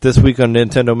This week on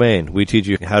Nintendo Main, we teach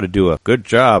you how to do a good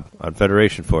job on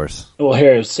Federation Force. Well,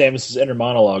 here's Samus' inner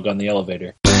monologue on the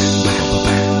elevator.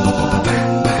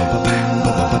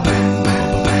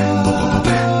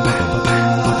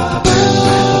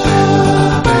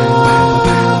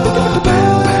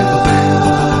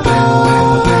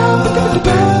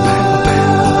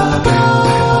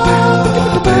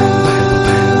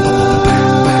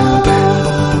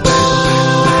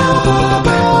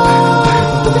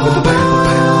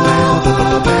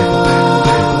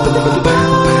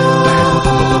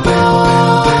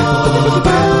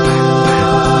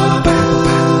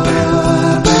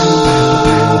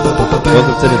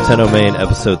 Welcome to Nintendo Main,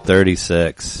 episode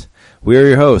 36. We are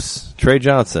your hosts, Trey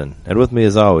Johnson, and with me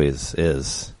as always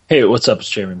is... Hey, what's up? It's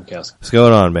Jeremy McCaskill. What's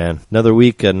going on, man? Another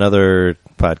week, another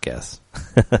podcast.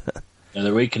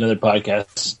 Another week, another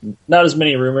podcast. Not as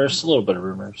many rumors, a little bit of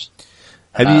rumors.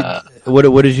 Have you?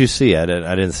 What did you see? I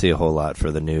didn't see a whole lot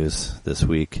for the news this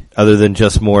week, other than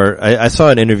just more. I saw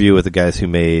an interview with the guys who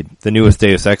made the newest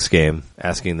Deus Ex game,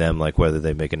 asking them like whether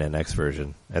they make an NX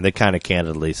version, and they kind of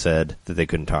candidly said that they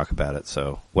couldn't talk about it.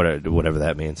 So whatever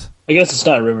that means. I guess it's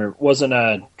not a rumor. Wasn't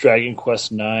Dragon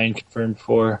Quest IX confirmed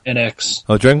for NX?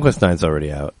 Oh, Dragon Quest IX's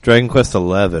already out. Dragon Quest XI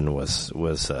was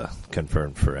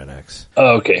confirmed for NX.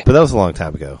 Oh, okay. But that was a long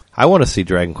time ago. I want to see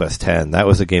Dragon Quest X. That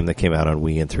was a game that came out on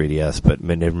Wii and 3DS, but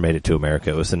never made it to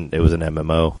America. It was an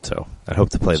MMO, so I'd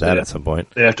hope to play that at some point.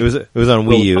 It was on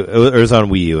Wii U. It was on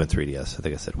Wii U and 3DS. I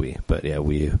think I said Wii, but yeah,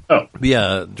 Wii U. Oh. But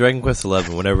yeah, Dragon Quest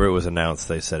XI, whenever it was announced,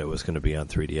 they said it was going to be on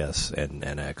 3DS and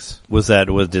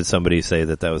NX. Did somebody say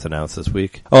that was announced this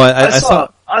week? Oh, I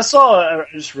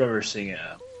just remember seeing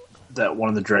that one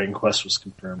of the Dragon Quest was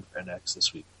confirmed for NX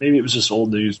this week. Maybe it was just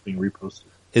old news being reposted.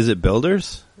 Is it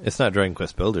Builders? It's not Dragon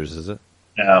Quest Builders, is it?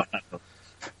 No, not Builders.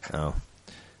 Oh.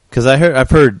 Because I've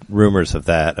heard rumors of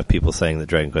people saying that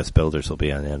Dragon Quest Builders will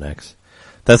be on NX.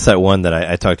 That's that one that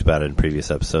I talked about in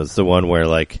previous episodes. The one where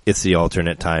like it's the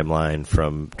alternate timeline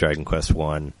from Dragon Quest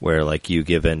 1, where like you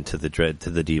give in to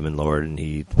the demon lord and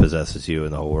he possesses you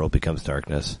and the whole world becomes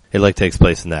darkness. It like takes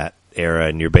place in that era,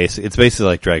 and it's basically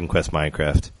like Dragon Quest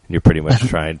Minecraft. And you're pretty much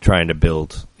trying to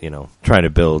build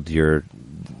your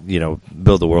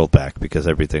build the world back because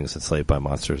everything's enslaved by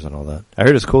monsters and all that. I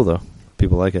heard it's cool though.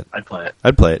 People like it. I'd play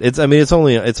it. It's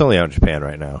only out in Japan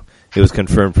right now. It was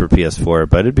confirmed for PS4,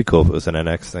 but it'd be cool if it was an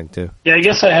NX thing too. Yeah, I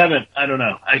guess I don't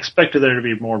know. I expected there to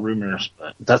be more rumors,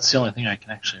 but that's the only thing I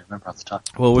can actually remember off the top.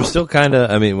 Well, we're still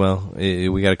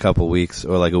we got a couple weeks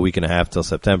or like a week and a half till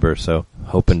September, so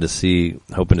hoping to see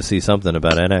something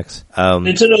about NX.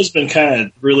 Nintendo's been kind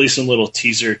of releasing little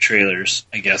teaser trailers,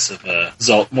 I guess, of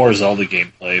more Zelda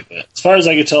gameplay, but as far as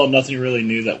I could tell, nothing really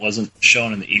new that wasn't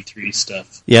shown in the E3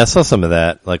 stuff. Yeah, I saw some of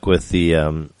that, like with the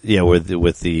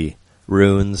with the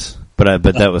runes. But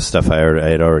that was stuff I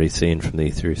had already seen from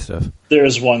the E3 stuff. There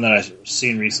was one that I've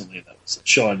seen recently that was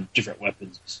showing different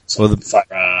weapons. The fire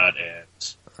rod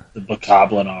and the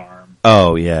Bokoblin arm.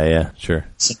 Oh, yeah, sure.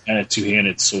 Some kind of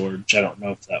two-handed sword, which I don't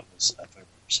know if that was... I've ever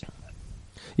seen that.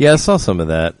 Yeah, I saw some of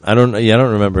that. I don't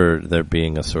remember there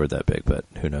being a sword that big, but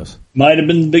who knows? Might have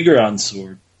been the Biggoron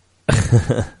sword.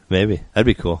 Maybe. That'd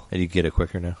be cool. And you get it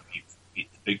quicker now.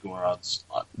 Big Goron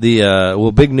slot.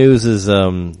 Big news is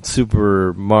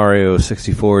Super Mario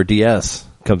 64 DS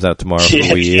comes out tomorrow for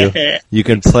Wii U. You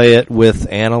can play it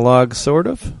with analog, sort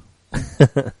of.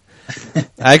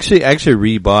 I actually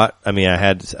rebought.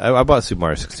 I bought Super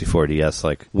Mario 64 DS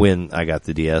like when I got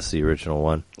the DS, the original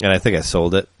one, and I think I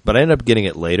sold it. But I ended up getting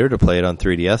it later to play it on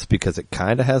 3DS because it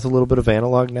kind of has a little bit of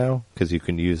analog now because you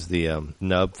can use the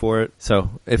nub for it.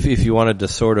 So if you wanted to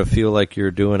sort of feel like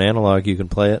you're doing analog, you can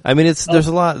play it. I mean, there's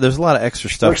a lot of extra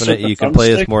stuff in it. You can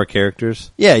play as more characters.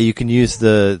 Yeah, you can use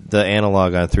the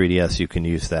analog on 3DS. You can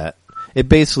use that. It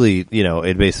basically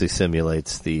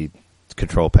simulates the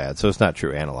control pad, so it's not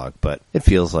true analog, but it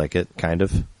feels like it, kind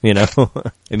of. I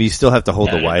mean, you still have to hold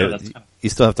the Y. You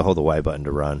still have to hold the Y button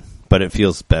to run, but it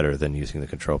feels better than using the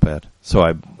control pad. So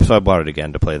I bought it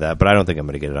again to play that, but I don't think I'm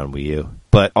going to get it on Wii U.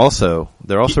 But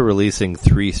they're also releasing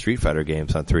 3 Street Fighter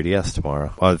games on 3DS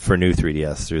tomorrow for new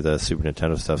 3DS through the Super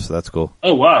Nintendo stuff. So that's cool.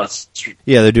 Oh wow!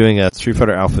 Yeah, they're doing a Street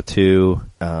Fighter Alpha 2,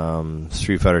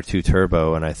 Street Fighter 2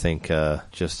 Turbo, and I think how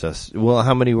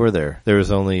many were there? There was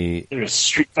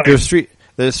Street Fighter.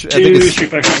 I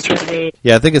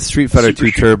think it's Street Fighter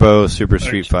 2 Turbo, Super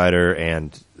Street Fighter,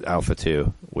 and Alpha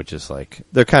 2, which is like,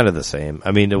 they're kind of the same.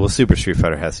 I mean, Super Street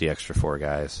Fighter has the extra 4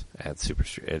 guys at Super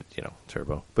Street,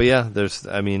 Turbo. But yeah,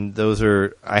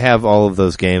 I have all of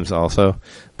those games also,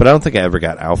 but I don't think I ever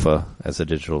got Alpha as a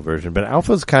digital version. But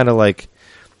Alpha's kind of like,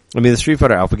 the Street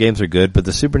Fighter Alpha games are good, but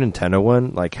the Super Nintendo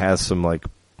one, like, has some, like,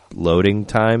 loading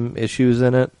time issues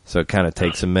in it, so it kind of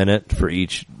takes a minute for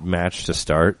each match to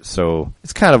start. So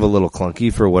it's kind of a little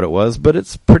clunky for what it was, but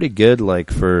it's pretty good,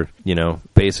 like for, you know,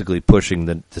 basically pushing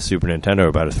the Super Nintendo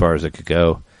about as far as it could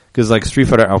go. Because, like, Street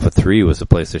Fighter Alpha 3 was a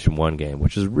PlayStation 1 game,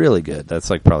 which is really good. That's,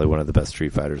 like, probably one of the best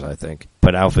Street Fighters, I think.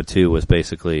 But Alpha 2 was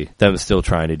basically them still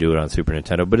trying to do it on Super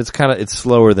Nintendo. But it's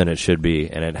slower than it should be,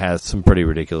 and it has some pretty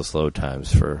ridiculous load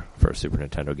times for a Super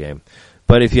Nintendo game.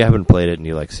 But if you haven't played it and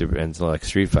you like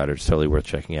Street Fighter, it's totally worth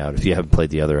checking out if you haven't played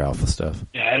the other Alpha stuff.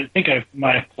 Yeah, I think I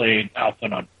might have played Alpha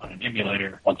on an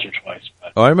emulator once or twice.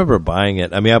 But. Oh, I remember buying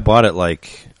it. I mean, I bought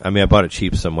it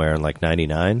cheap somewhere in like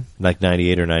 99, like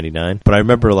 98 or 99. But I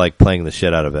remember like playing the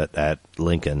shit out of it at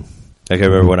Lincoln. Like I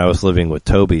remember when I was living with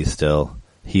Toby still.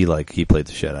 He played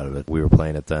the shit out of it. We were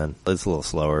playing it then. It's a little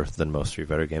slower than most Street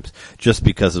Fighter games, just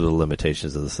because of the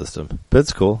limitations of the system. But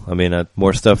it's cool. I mean,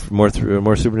 more Super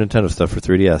Nintendo stuff for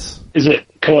 3DS. Is it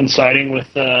coinciding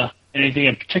with anything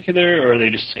in particular, or are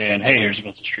they just saying, "Hey, here's a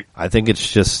bunch of Street"? I think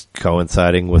it's just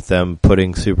coinciding with them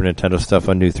putting Super Nintendo stuff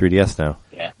on new 3DS now.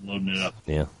 Yeah, loading it up.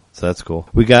 Yeah. So that's cool.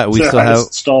 We still have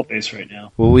install base right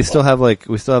now. Well, we still have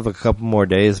a couple more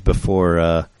days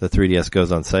before the 3DS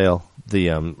goes on sale. The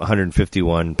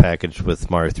 151 package with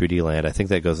Mario 3D Land, I think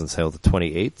that goes on sale the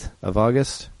 28th of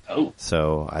August. Oh.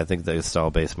 So I think the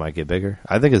install base might get bigger.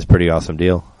 I think it's a pretty awesome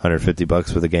deal.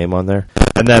 $150 with a game on there.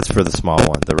 And that's for the small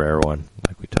one, the rare one,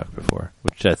 like we talked before.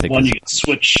 Which I think you can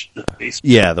switch the faceplates.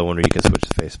 Yeah, the one where you can switch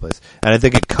the faceplates. And I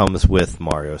think it comes with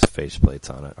Mario's faceplates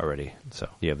on it already. So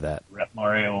you have that. Rep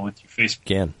Mario with your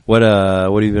faceplate. Again. What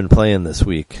have you been playing this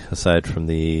week, aside from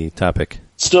the topic?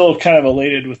 Still kind of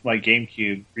elated with my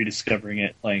GameCube, rediscovering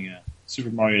it, playing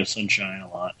Super Mario Sunshine a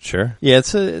lot. Sure. Yeah,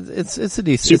 it's a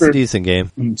decent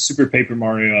game. Super Paper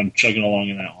Mario, I'm chugging along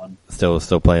in that one.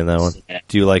 Still playing that one. Yeah.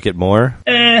 Do you like it more?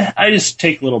 I just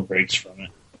take little breaks from it.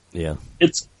 Yeah.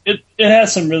 It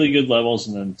has some really good levels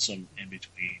and then some in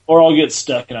between. Or I'll get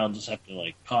stuck and I'll just have to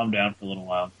like calm down for a little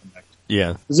while and come back.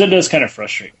 Yeah. Because it does kind of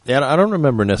frustrate me. Yeah, I don't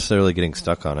remember necessarily getting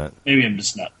stuck on it. Maybe I'm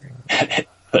just not very good at it.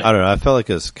 But I don't know. I felt like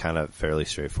it was kind of fairly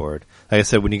straightforward. Like I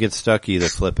said, when you get stuck, you either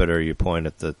flip it or you point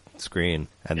at the screen,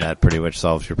 and that pretty much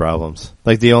solves your problems.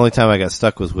 Like the only time I got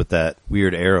stuck was with that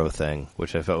weird arrow thing,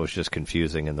 which I felt was just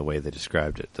confusing in the way they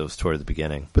described it. That was toward the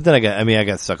beginning. But then I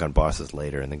got stuck on bosses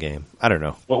later in the game. I don't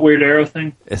know. What weird arrow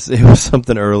thing? It was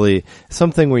something early,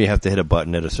 something where you have to hit a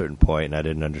button at a certain point, and I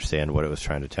didn't understand what it was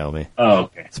trying to tell me. Oh,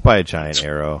 okay. It's by a giant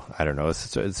arrow. I don't know.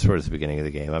 It's towards the beginning of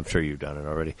the game. I'm sure you've done it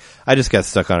already. I just got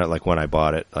stuck on it like when I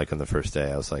bought it, like on the first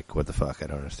day. I was like, what the fuck? I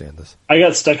don't understand this. I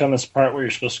got stuck on this part where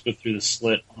you're supposed to go through the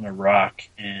slit on a rock,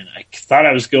 and I thought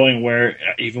I was going where,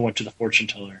 I even went to the fortune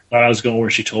teller. Thought I was going where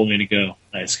she told me to go.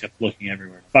 And I just kept looking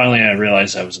everywhere. Finally, I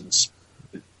realized I was in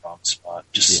the wrong spot.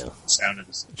 Just sounded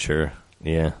the same. Sure.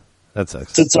 Yeah. That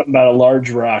sucks. It said something about a large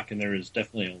rock, and there was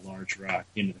definitely a large rock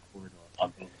into the corridor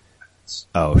on both sides.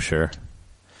 Oh, sure.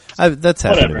 That's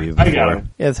happened to me before. I got it.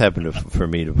 Yeah, it's happened for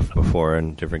me before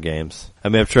in different games. I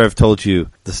mean, I'm sure I've told you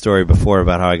the story before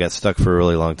about how I got stuck for a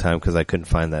really long time because I couldn't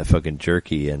find that fucking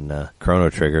jerky in Chrono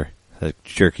Trigger. The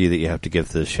jerky that you have to give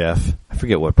to the chef. I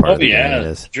forget what part of the game it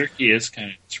is. Jerky is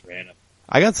kind of just random.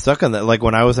 I got stuck on that, like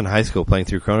when I was in high school playing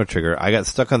through Chrono Trigger, I got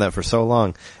stuck on that for so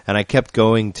long, and I kept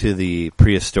going to the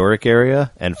prehistoric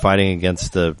area and fighting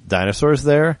against the dinosaurs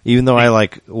there, even though I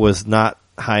was not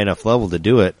high enough level to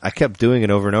do it. I kept doing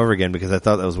it over and over again because I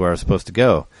thought that was where I was supposed to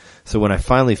go. So when I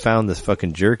finally found this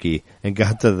fucking jerky and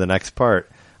got to the next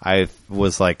part, I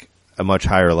was like a much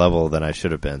higher level than I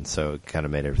should have been, so it kind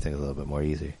of made everything a little bit more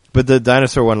easy. But the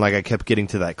dinosaur one, like I kept getting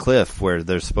to that cliff where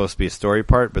there's supposed to be a story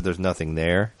part, but there's nothing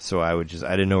there, so I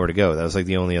didn't know where to go. That was like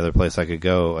the only other place I could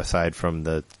go aside from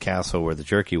the castle where the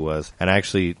jerky was, and I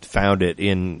actually found it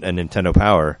in a Nintendo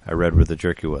Power. I read where the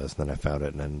jerky was, and then I found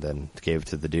it, and then gave it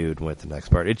to the dude and went to the next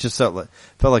part. It just felt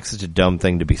like such a dumb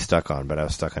thing to be stuck on, but I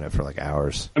was stuck on it for like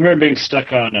hours. I remember being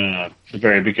stuck on the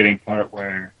very beginning part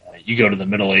where you go to the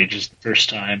Middle Ages the first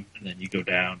time, and then you go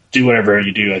down, do whatever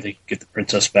you do. I think you get the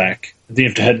princess back. And then you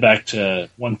have to head back to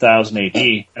 1000 AD,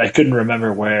 and I couldn't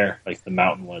remember where like the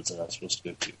mountain was that I was supposed to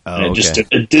go to. Oh, and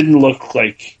it didn't look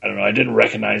like, I don't know, I didn't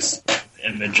recognize the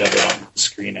image of it on the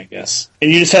screen, I guess.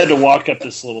 And you just had to walk up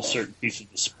this little certain piece of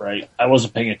the sprite. I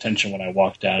wasn't paying attention when I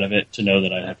walked out of it to know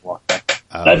that I'd have to walk back.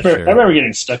 I remember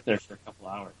getting stuck there for a couple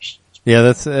hours.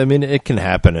 Yeah, it can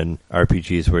happen in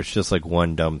RPGs where it's just like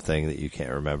one dumb thing that you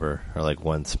can't remember, or like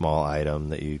one small item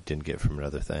that you didn't get from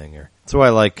another thing, or That's why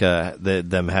I like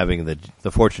them having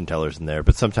the fortune tellers in there,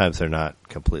 but sometimes they're not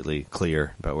completely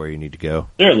clear about where you need to go.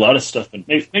 There are a lot of stuff, but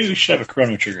maybe we should have a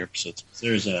Chrono Trigger episode.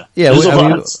 There's a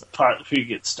lot of spot if you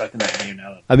get stuck in that game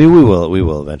now. I mean, we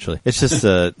will eventually. It's just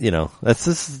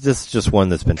that's just one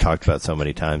that's been talked about so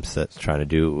many times that's trying to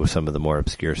do with some of the more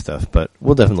obscure stuff. But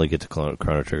we'll definitely get to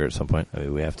Chrono Trigger at some point. I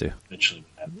mean, we have to eventually.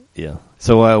 Yeah.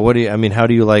 So, how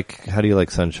do you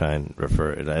like Sunshine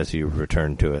as you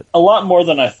return to it? A lot more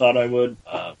than I thought I would.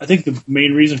 I think the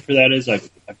main reason for that is I've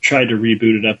tried to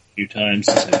reboot it up a few times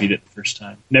since I beat it the first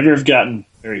time. Never have gotten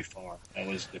very far. I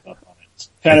always give up on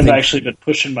it. Actually been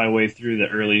pushing my way through the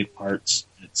early parts.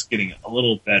 It's getting a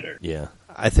little better. Yeah.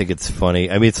 I think it's funny.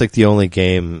 I mean, it's like the only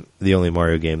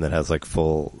Mario game that has like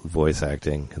full voice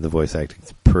acting. The voice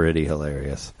acting's pretty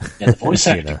hilarious. Yeah, the voice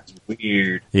acting is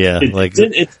weird. Yeah,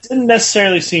 it didn't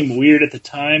necessarily seem weird at the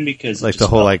time because like the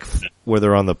whole where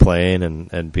they're on the plane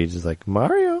and Peach is like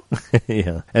Mario,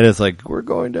 yeah, and it's like we're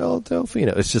going to El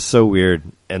Delfino. It's just so weird,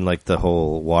 and like the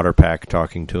whole water pack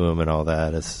talking to him and all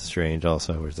that is strange.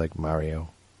 Also, where it's like Mario.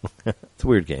 It's a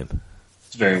weird game.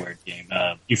 It's a very weird game.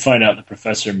 You find out the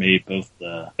professor made both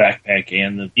the backpack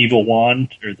and the evil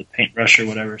wand, or the paintbrush or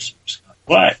whatever. So we're just like,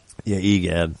 what? Yeah,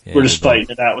 EGAD. Yeah, we're just fighting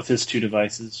it out with his two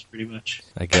devices, pretty much.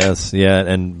 I guess, yeah,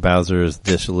 and Bowser is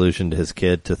disillusioned to his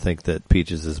kid to think that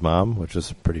Peach is his mom, which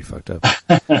is pretty fucked up.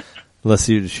 Unless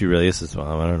she really is his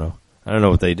mom, I don't know. I don't know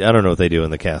what they do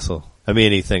in the castle. I mean,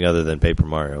 anything other than Paper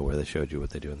Mario, where they showed you what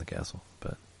they do in the castle.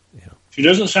 But she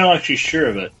doesn't sound like she's sure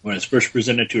of it. When it's first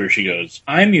presented to her, she goes,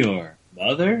 "I'm your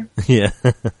mother." Yeah,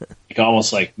 like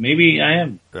almost like maybe I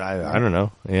am. I don't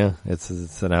know. Yeah, it's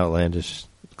an outlandish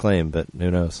claim, but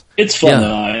who knows? It's fun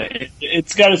though.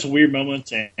 It's got its weird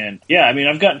moments, and yeah, I mean,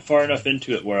 I've gotten far enough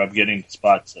into it where I'm getting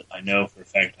spots that I know for a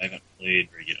fact I haven't played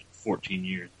for 14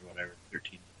 years or whatever,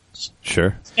 13 years.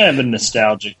 Sure, it's kind of a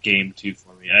nostalgic game too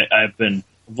for me. I've been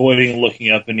avoiding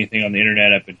looking up anything on the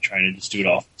internet. I've been trying to just do it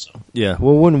often. So yeah,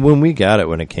 well, when we got it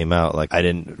when it came out, like I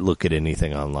didn't look at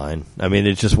anything online. I mean,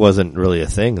 it just wasn't really a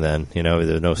thing then. There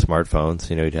were no smartphones.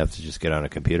 You'd have to just get on a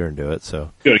computer and do it.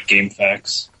 So go to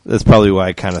GameFAQs. That's probably why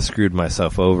I kind of screwed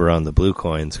myself over on the blue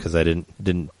coins, because I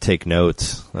didn't take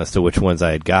notes as to which ones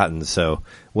I had gotten. So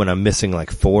when I'm missing like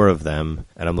 4 of them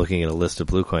and I'm looking at a list of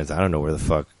blue coins, I don't know where the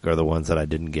fuck are the ones that I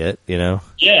didn't get,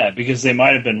 Yeah, because they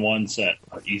might have been ones that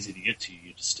are easy to get to.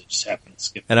 You just happen to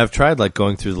skip. And I've tried like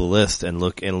going through the list and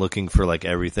looking for like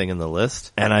everything in the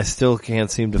list, and I still can't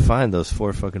seem to find those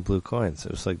 4 fucking blue coins.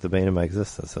 It was like the bane of my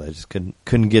existence. I just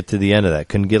couldn't get to the end of that.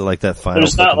 Couldn't get like that final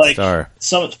star.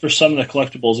 For some of the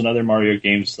collectibles in other Mario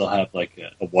games, they'll have like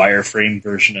a wireframe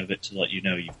version of it to let you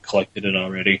know you've collected it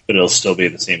already, but it'll still be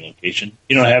in the same location.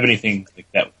 You don't have anything like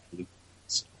that with blue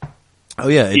coins. Oh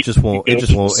yeah,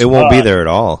 it won't be there at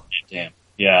all. Damn.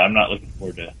 Yeah, I'm not looking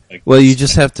forward to. Well, you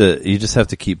just have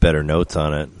to keep better notes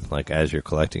on it, like as you're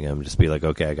collecting them. Just be like,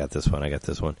 okay, I got this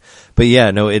one. But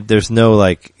yeah, no, there's no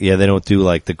they don't do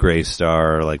like the gray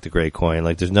star or like the gray coin.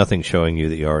 Like, there's nothing showing you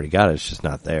that you already got it. It's just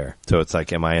not there. So it's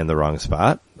like, am I in the wrong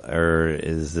spot, or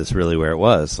is this really where it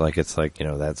was? Like, it's like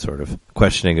that sort of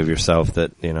questioning of yourself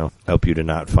that help you to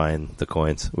not find the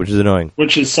coins, which is annoying.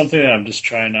 Which is something that I'm just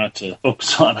trying not to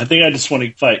focus on. I think I just want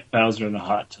to fight Bowser in the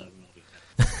hot tub.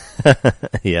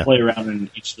 Yeah. Play around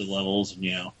in each of the levels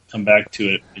and, come back to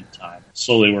it in time.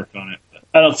 Slowly work on it. But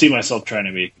I don't see myself trying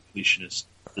to be a completionist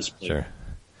at this point. Sure.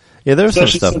 Yeah, there's some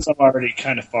stuff. Since I'm already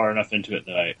kind of far enough into it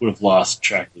that I would have lost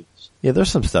track of this. Yeah,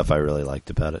 there's some stuff I really liked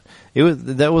about it.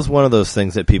 That was one of those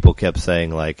things that people kept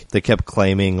saying, like, they kept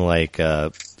claiming, like,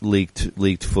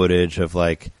 leaked footage of,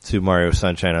 like, Super Mario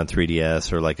Sunshine on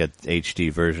 3DS or, like, a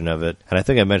HD version of it. And I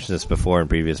think I mentioned this before in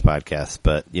previous podcasts,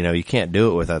 but, you can't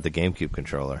do it without the GameCube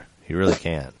controller. You really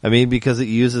can't. I mean, because it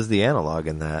uses the analog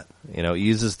in that. It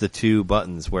uses the 2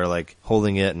 buttons where, like,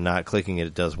 holding it and not clicking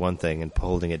it does one thing, and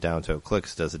holding it down so it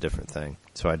clicks does a different thing.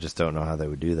 So I just don't know how they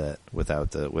would do that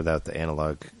without the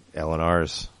analog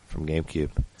L&Rs from GameCube.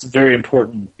 It's a very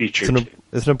important feature.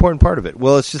 It's an important part of it.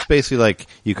 Well, it's just basically like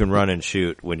you can run and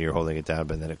shoot when you're holding it down,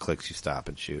 but then it clicks, you stop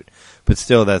and shoot. But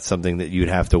still, that's something that you'd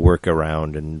have to work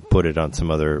around and put it on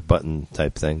some other button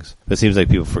type things. But it seems like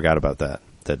people forgot about that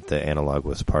the analog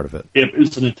was part of it. It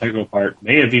was an integral part.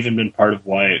 May have even been part of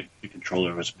why the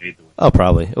controller was made the way. Oh,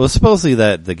 probably. It was supposedly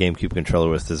that the GameCube controller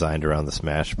was designed around the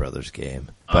Smash Brothers game.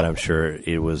 But I'm sure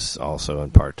it was also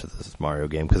in part to this Mario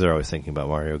game, because they're always thinking about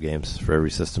Mario games for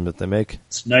every system that they make.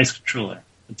 It's a nice controller.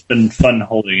 It's been fun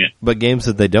holding it. But games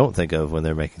that they don't think of when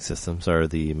they're making systems are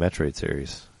the Metroid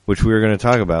series, which we were going to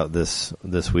talk about this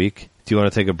week. Do you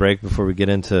want to take a break before we get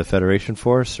into Federation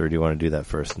Force, or do you want to do that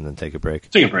first and then take a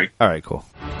break? Take a break. All right, cool.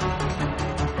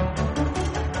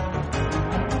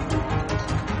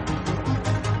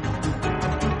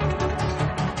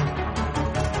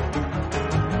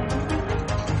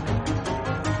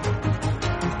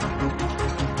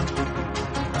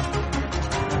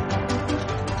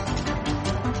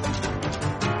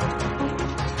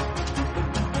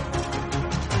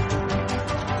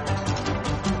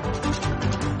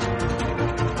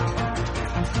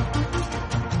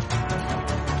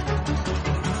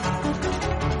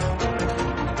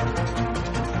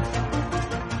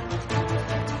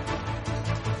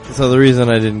 So the reason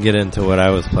I didn't get into what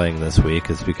I was playing this week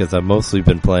is because I've mostly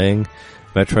been playing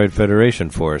Metroid Federation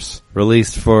Force,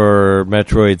 released for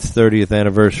Metroid's 30th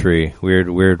anniversary. Weird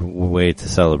way to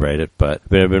celebrate it, but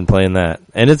I've been playing that.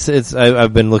 And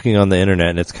I've been looking on the internet,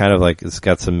 and it's kind of like, it's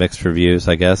got some mixed reviews,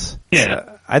 I guess.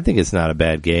 Yeah. I think it's not a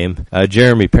bad game.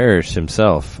 Jeremy Parrish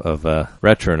himself of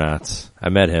Retronauts, I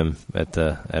met him at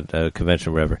a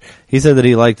convention or whatever. He said that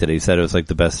he liked it. He said it was like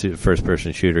the best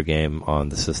first-person shooter game on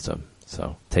the system.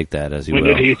 So take that as you will.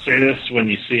 When did he say this? When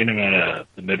you seen him at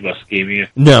the Midwest Gaming?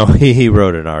 No, he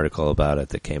wrote an article about it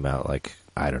that came out like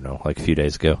a few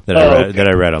days ago that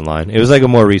I read online. It was like a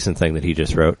more recent thing that he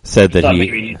just wrote. Said that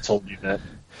maybe he told you that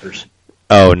person.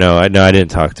 Oh no, I didn't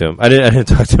talk to him. I didn't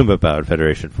talk to him about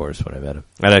Federation Force when I met him.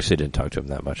 I actually didn't talk to him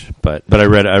that much, but I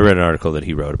read an article that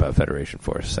he wrote about Federation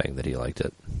Force saying that he liked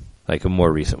it. Like a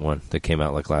more recent one that came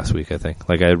out like last week, I think.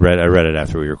 Like I read it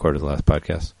after we recorded the last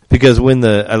podcast. Because when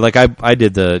I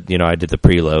did the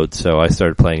preload, so I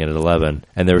started playing it at 11,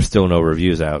 and there were still no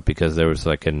reviews out because there was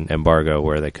like an embargo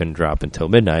where they couldn't drop until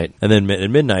midnight. And then at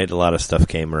midnight, a lot of stuff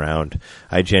came around.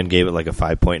 IGN gave it like a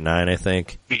 5.9, I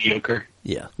think. Mediocre.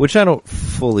 Yeah, which I don't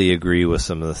fully agree with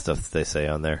some of the stuff that they say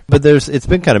on there. But it's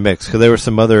been kind of mixed because there were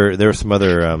some other,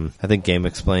 I think Game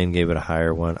Explain gave it a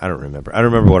higher one. I don't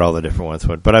remember what all the different ones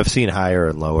went, but I've seen higher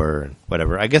and lower and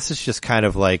whatever. I guess it's just kind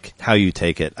of like how you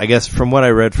take it. I guess from what I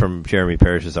read from Jeremy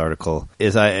Parrish's article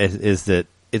is that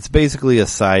it's basically a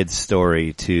side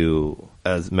story to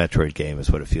a Metroid game is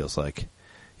what it feels like.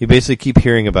 You basically keep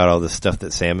hearing about all this stuff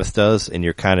that Samus does, and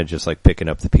you're kind of just like picking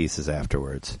up the pieces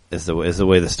afterwards. Is the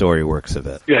way the story works of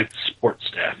it. You're like support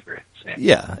staff, right?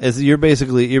 Yeah, you're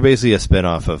basically a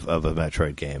spin-off of a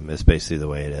Metroid game. Is basically the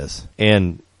way it is.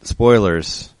 And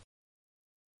spoilers,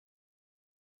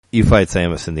 you fight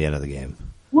Samus in the end of the game.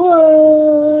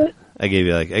 What? I gave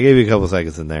you a couple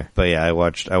seconds in there, but yeah, I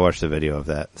watched a video of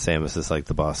that. Samus is like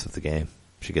the boss of the game.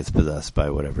 She gets possessed by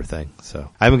whatever thing. So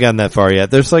I haven't gotten that far yet.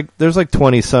 There's like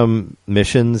 20 some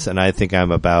missions, and I think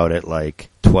I'm about at like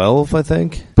 12, I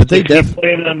think. But do you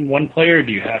play it on one player, or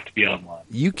do you have to be online?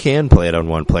 You can play it on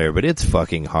one player, but it's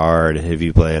fucking hard if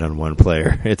you play it on one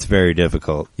player. It's very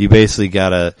difficult. You basically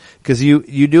gotta, cause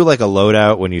you do like a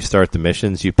loadout when you start the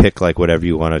missions. You pick like whatever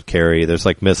you want to carry. There's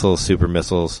like missiles, super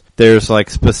missiles. There's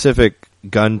like specific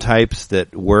gun types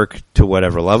that work to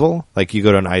whatever level. Like you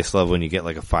go to an ice level and you get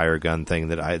like a fire gun thing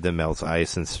that melts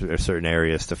ice in certain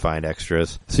areas to find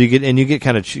extras. So you get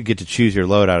to choose your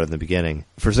loadout in the beginning.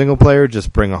 For single player,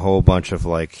 just bring a whole bunch of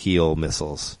like heal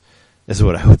missiles. Is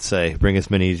what I would say. Bring as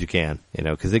many as you can,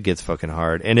 because it gets fucking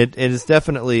hard. And it is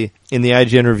definitely, in the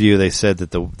IGN review, they said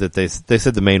that they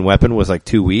said the main weapon was like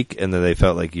too weak, and that they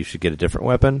felt like you should get a different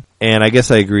weapon. And I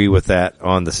guess I agree with that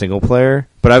on the single player.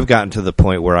 But I've gotten to the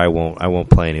point where I won't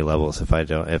play any levels if I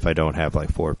don't have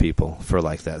like 4 people for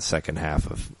like that second half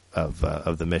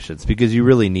of the missions, because you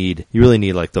really need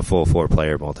like the full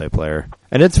 4-player multiplayer.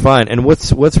 And it's fine. And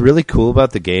what's really cool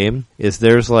about the game is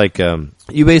there's like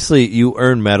you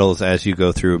earn medals as you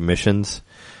go through missions,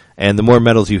 and the more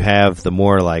medals you have, the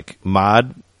more like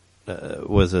mod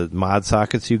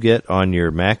sockets you get on your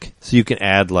mech. So you can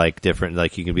add like different,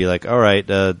 like you can be like, all right,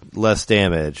 less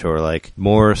damage, or like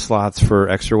more slots for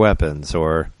extra weapons,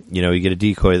 or you get a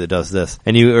decoy that does this,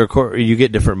 and you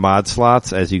get different mod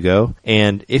slots as you go.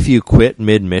 And if you quit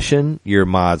mid-mission, your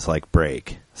mods like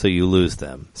break, so you lose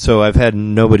them. So I've had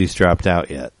nobody's dropped out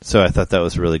yet. So I thought that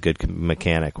was a really good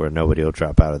mechanic where nobody will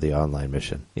drop out of the online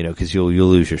mission. Because you'll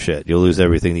lose your shit. You'll lose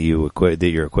everything that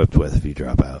you're equipped with if you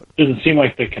drop out. Does it seem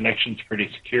like the connection's pretty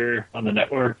secure on the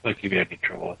network? Like you've had any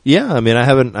trouble? Yeah, I mean, I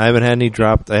haven't had any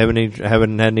dropped. I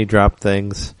haven't had any dropped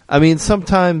things. I mean,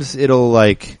 sometimes it'll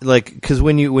because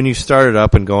when you start it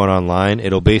up and going online,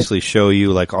 it'll basically show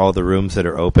you like all the rooms that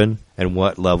are open and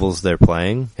what levels they're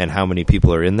playing and how many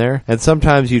people are in there. And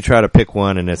sometimes you try to pick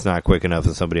one and it's not quick enough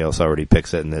and somebody else already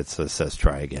picks it and it says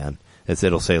try again.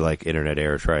 It'll say like internet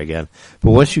error, try again.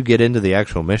 But once you get into the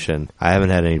actual mission, I haven't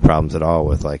had any problems at all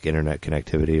with like internet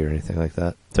connectivity or anything like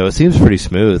that. So it seems pretty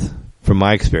smooth from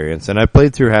my experience. And I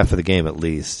played through half of the game at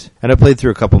least. And I played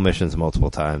through a couple missions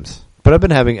multiple times. But I've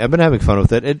been having fun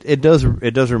with it. It does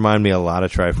remind me a lot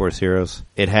of Triforce Heroes.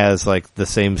 It has like the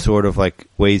same sort of like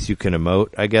ways you can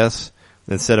emote, I guess.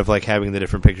 Instead of like having the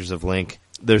different pictures of Link,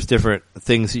 there's different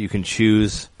things that you can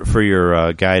choose for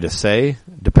your guy to say,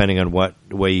 depending on what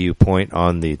way you point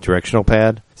on the directional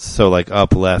pad. So like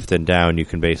up, left, and down, you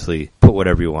can basically put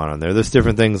whatever you want on there. There's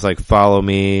different things like follow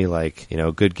me, like,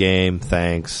 good game,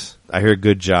 thanks. I hear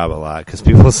good job a lot because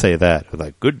people say that. They're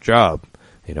like, good job.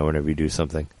 whenever you do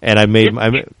something.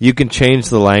 And you can change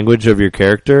the language of your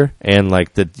character, and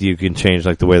like you can change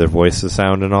like the way their voices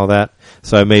sound and all that.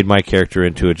 So I made my character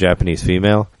into a Japanese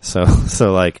female. So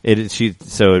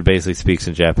it basically speaks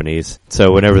in Japanese.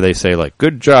 So whenever they say like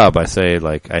 "good job," I say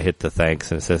like I hit the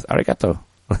thanks and it says "arigato."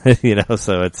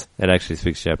 So it actually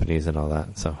speaks Japanese and all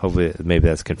that. So hopefully, maybe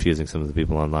that's confusing some of the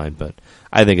people online, but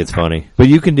I think it's funny. But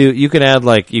you can add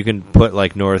like, you can put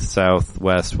like north, south,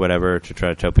 west, whatever to try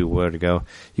to tell people where to go.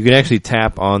 You can actually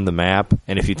tap on the map,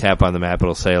 and if you tap on the map,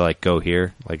 it'll say like, go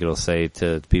here. Like it'll say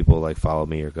to people like, follow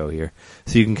me or go here.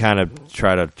 So you can kind of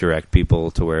try to direct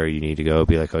people to where you need to go.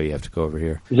 Be like, oh, you have to go over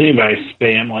here. Does anybody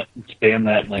spam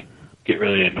that like, get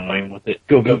really annoying with it?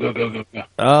 Go.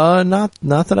 Not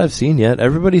that I've seen yet.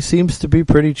 Everybody seems to be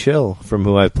pretty chill from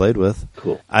who I've played with.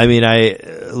 Cool. I mean,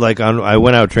 I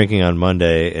went out drinking on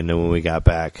Monday, and then when we got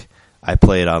back, I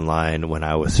played online when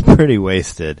I was pretty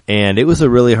wasted, and it was a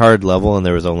really hard level, and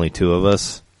there was only 2 of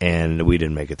us, and we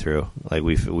didn't make it through. Like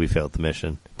we failed the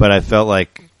mission. But I felt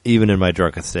like, even in my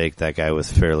drunken state, that guy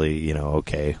was fairly,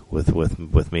 okay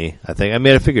with me. I think,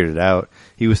 I figured it out.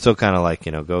 He was still kind of like,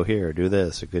 go here or do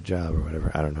this or good job or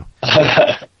whatever. I don't know.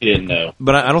 He didn't know.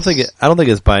 But I don't think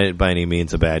it's by any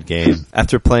means a bad game.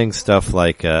 After playing stuff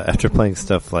like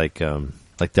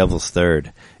Devil's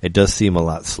Third, it does seem a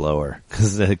lot slower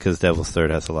because Devil's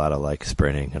Third has a lot of like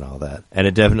sprinting and all that, and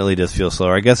it definitely does feel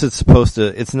slower. I guess it's supposed to.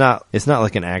 It's not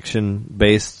like an action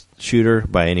based shooter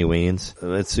by any means.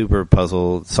 It's super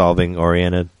puzzle solving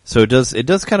oriented. So it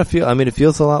does kind of feel, it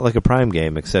feels a lot like a Prime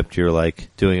game, except you're like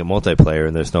doing a multiplayer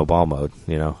and there's no ball mode,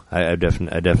 I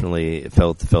definitely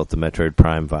felt the Metroid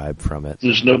Prime vibe from it.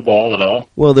 There's no ball at all?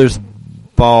 Well, there's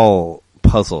ball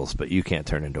puzzles, but you can't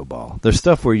turn into a ball. There's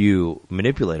stuff where you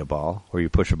manipulate a ball, where you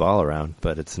push a ball around,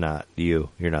 but it's not you.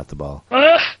 You're not the ball.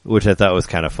 Which I thought was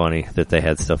kind of funny that they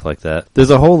had stuff like that.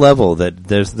 There's a whole level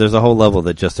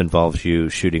that just involves you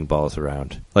shooting balls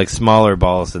around, like smaller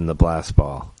balls than the blast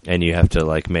ball, and you have to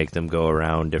like make them go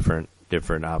around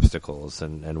different obstacles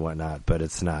and whatnot. But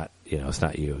it's not, it's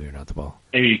not you. You're not the ball.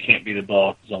 Maybe you can't be the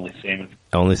ball because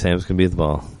only Samus can be the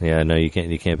ball. Yeah, no, you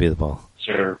can't be the ball.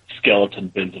 Her skeleton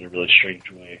bends in a really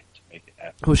strange way to make it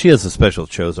happen. Well, she has a special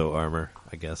Chozo armor,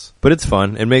 I guess. But it's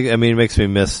fun. It makes me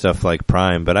miss stuff like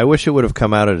Prime, but I wish it would have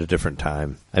come out at a different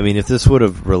time. If this would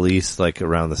have released like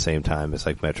around the same time as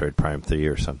like Metroid Prime 3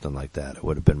 or something like that, it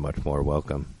would have been much more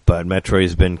welcome. But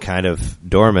Metroid's been kind of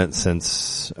dormant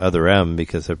since Other M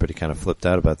because everybody kind of flipped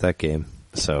out about that game.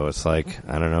 So it's like,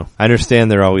 I don't know. I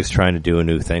understand they're always trying to do a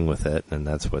new thing with it, and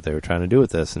that's what they were trying to do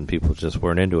with this, and people just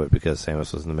weren't into it because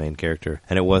Samus was the main character.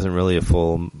 And it wasn't really a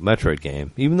full Metroid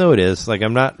game. Even though it is, like,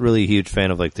 I'm not really a huge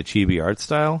fan of, like, the chibi art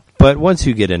style, but once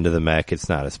you get into the mech, it's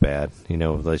not as bad.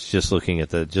 Like, just looking at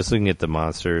the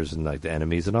monsters and, like, the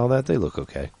enemies and all that, they look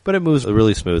okay. But it moves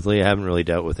really smoothly. I haven't really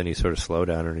dealt with any sort of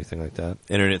slowdown or anything like that.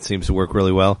 Internet seems to work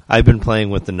really well. I've been playing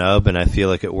with the nub, and I feel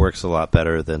like it works a lot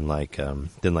better than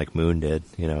Moon did.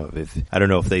 I don't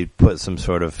know if they put some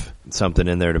sort of something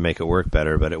in there to make it work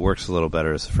better, but it works a little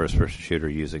better as a first-person shooter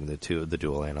using the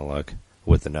dual analog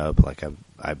with the nub. Like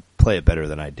I play it better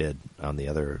than I did on the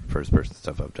other first-person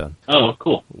stuff I've done. Oh,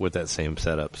 cool! With that same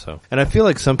setup. So, and I feel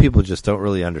like some people just don't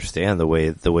really understand the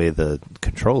way the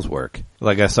controls work.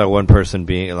 Like I saw one person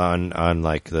being on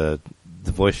like the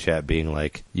voice chat being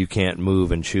like, you can't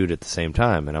move and shoot at the same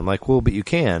time. And I'm like, well, but you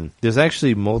can. There's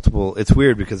actually multiple, it's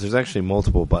weird because there's actually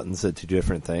multiple buttons that do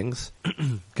different things.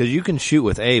 Because you can shoot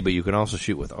with A, but you can also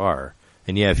shoot with R.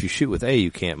 And yeah, if you shoot with A,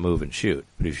 you can't move and shoot.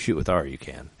 But if you shoot with R, you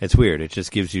can. It's weird. It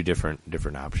just gives you different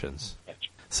options.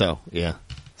 So, yeah.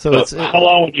 So how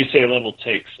long would you say a level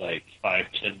takes? Like 5,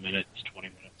 10 minutes, 20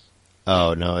 minutes?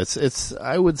 Oh no, it's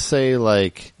I would say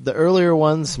like the earlier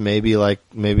ones maybe like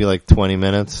 20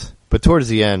 minutes. But towards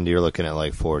the end, you're looking at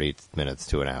like 40 minutes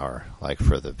to an hour, like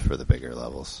for the bigger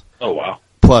levels. Oh wow!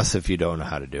 Plus, if you don't know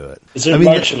how to do it, is there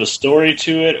much of a story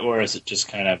to it, or is it just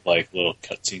kind of like little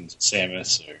cutscenes of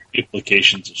Samus or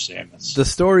implications of Samus? The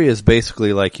story is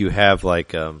basically like you have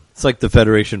like it's like the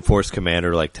Federation Force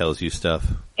Commander like tells you stuff.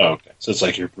 Oh, okay, so it's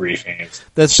like your briefing.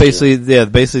 That's basically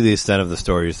the extent of the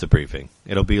story is the briefing.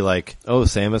 It'll be like, oh,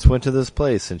 Samus went to this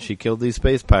place and she killed these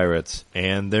space pirates,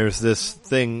 and there's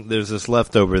this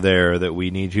leftover there that we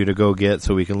need you to go get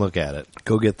so we can look at it.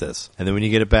 Go get this. And then when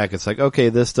you get it back, it's like, okay,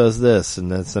 this does this,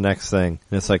 and that's the next thing.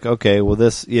 And it's like, okay, well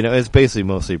this, it's basically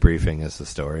mostly briefing is the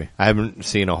story. I haven't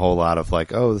seen a whole lot of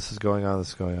like, oh, this is going on.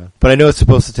 But I know it's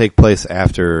supposed to take place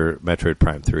after Metroid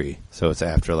Prime 3. So it's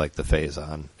after like the phase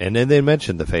on. And then they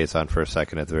mentioned the phase on for a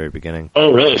second at the very beginning.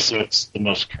 Oh, really? So it's the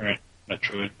most current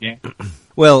Metroid game?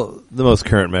 Well, the most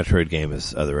current Metroid game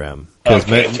is Other M. Because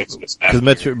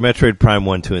Metroid Prime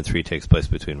 1, 2, and 3 takes place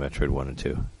between Metroid 1 and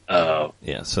 2. Oh.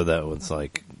 Yeah, so that was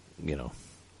like,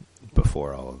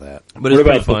 before all of that. But what it's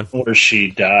about fun. Before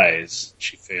she dies,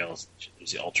 she fails,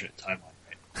 there's the alternate timeline,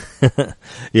 right?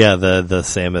 Yeah, the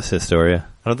Samus Historia.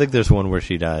 I don't think there's one where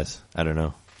she dies. I don't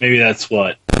know. Maybe that's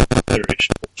what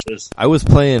iteration is. I was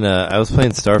playing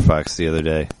Star Fox the other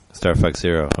day. Star Fox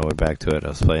Zero. I went back to it. I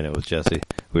was playing it with Jesse.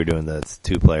 We were doing the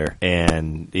 2-player,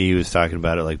 and he was talking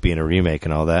about it like being a remake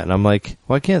and all that. And I'm like,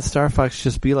 why can't Star Fox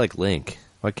just be like Link?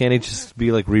 Why can't he just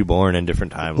be like reborn in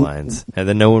different timelines, and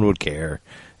then no one would care?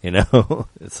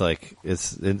 It's like it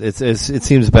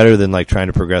seems better than like trying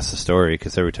to progress the story,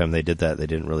 because every time they did that, they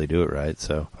didn't really do it right.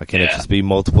 So why can't it just be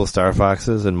multiple Star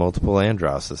Foxes and multiple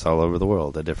Androsses all over the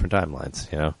world at different timelines?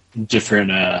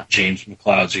 Different James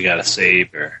McClouds you gotta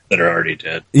save or that are already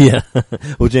dead. Yeah.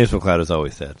 Well, James McCloud is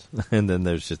always dead, and then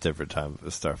there's just different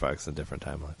Star Fox and different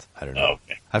timelines. I don't know. Oh,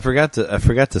 okay. I forgot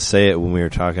to say it when we were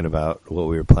talking about what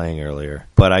we were playing earlier,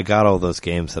 but I got all those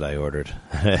games that I ordered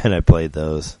and I played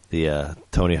those. The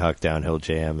Tony Hawk Downhill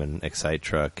Jam and Excite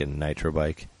Truck and Nitro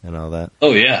Bike and all that.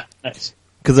 Oh yeah, nice.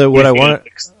 Because what I want,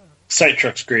 Excite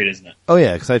Truck's great, isn't it? Oh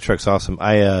yeah, Excite Truck's awesome.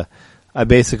 I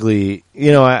basically,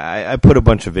 I put a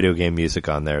bunch of video game music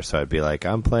on there, so I'd be like,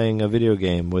 I'm playing a video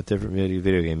game with different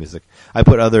video game music. I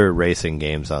put other racing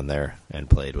games on there and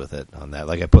played with it on that.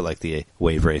 Like I put like the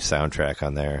Wave Race soundtrack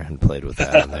on there and played with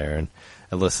that on there, and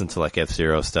I listened to like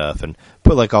F-Zero stuff and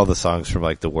put like all the songs from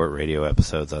like the Wart Radio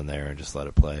episodes on there and just let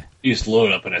it play. You just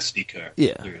load up an SD card.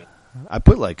 Yeah. I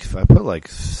put like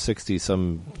 60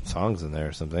 some songs in there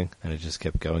or something, and it just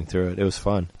kept going through it. It was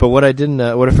fun. But what I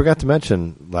forgot to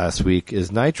mention last week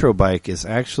is Nitro Bike is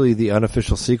actually the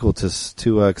unofficial sequel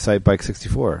to Excite Bike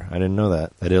 64. I didn't know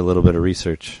that. I did a little bit of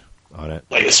research on it.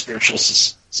 Like a spiritual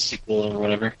sequel or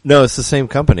whatever? No, it's the same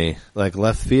company. Like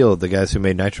Left Field, the guys who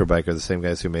made Nitro Bike are the same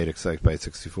guys who made Excite Bike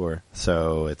 64.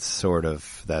 So it's sort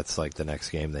of, that's like the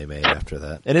next game they made after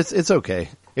that. And it's okay.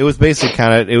 It was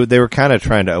basically they were kind of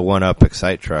trying to one-up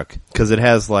Excite Truck, because it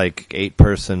has like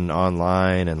 8-person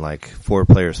online and like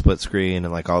 4-player split screen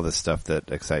and like all this stuff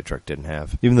that Excite Truck didn't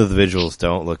have. Even though the visuals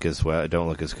don't look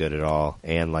as good at all,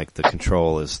 and like the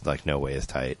control is like no way as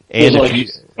tight. And it's like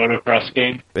a motocross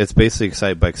game. It's basically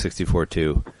Excite Bike 64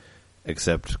 2,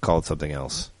 except called something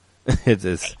else.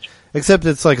 Except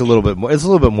it's like a little bit more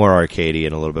arcadey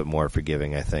and a little bit more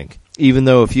forgiving, I think. Even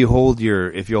though if you hold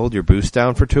your boost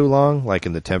down for too long, like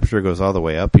and the temperature goes all the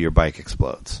way up, your bike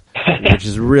explodes, which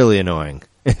is really annoying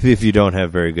if you don't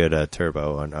have very good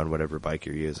turbo on whatever bike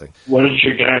you're using. What did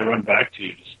your guy run back to?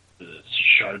 Just the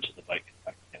shards of the bike.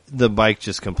 The bike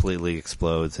just completely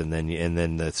explodes, and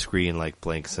then the screen like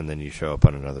blinks, and then you show up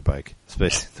on another bike. It's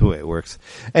basically the way it works,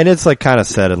 and it's like kind of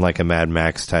set in like a Mad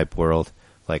Max type world,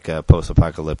 like a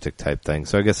post-apocalyptic type thing.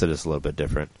 So I guess it is a little bit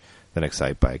different than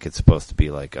Excite Bike. It's supposed to be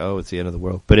like, oh, it's the end of the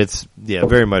world, but it's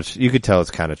very much. You could tell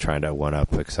it's kind of trying to one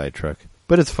up Excite Truck.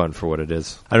 But it's fun for what it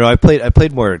is. I don't know, I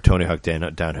played more Tony Hawk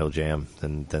Downhill Jam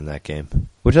than that game,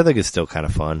 which I think is still kind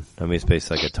of fun. I mean, it's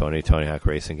basically like a Tony Hawk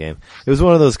racing game. It was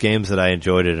one of those games that I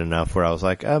enjoyed it enough where I was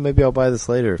like, maybe I'll buy this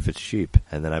later if it's cheap.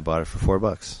 And then I bought it for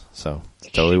 $4. So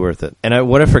it's totally worth it. And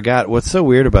what I forgot, what's so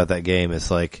weird about that game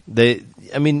is like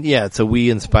it's a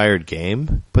Wii inspired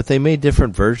game, but they made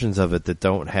different versions of it that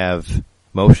don't have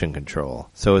motion control.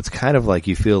 So it's kind of like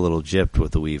you feel a little gypped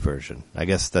with the Wii version. I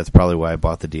guess that's probably why I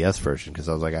bought the DS version, because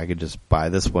I was like, I could just buy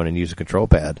this one and use a control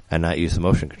pad and not use the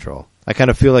motion control. I kind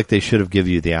of feel like they should have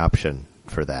given you the option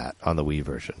for that on the Wii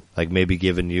version. Like maybe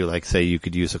given you, like say you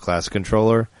could use a classic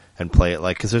controller and play it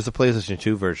like, because there's a PlayStation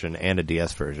 2 version and a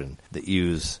DS version that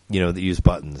use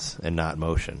buttons and not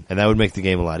motion. And that would make the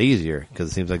game a lot easier,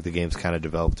 because it seems like the game's kind of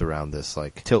developed around this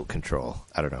like tilt control.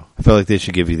 I don't know. I feel like they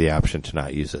should give you the option to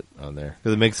not use it on there,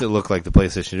 because it makes it look like the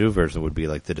PlayStation 2 version would be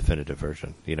like the definitive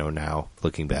version, now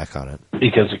looking back on it.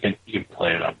 Because you can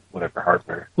play it on whatever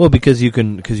hardware. Well, because you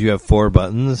have 4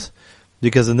 buttons.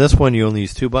 Because in this one, you only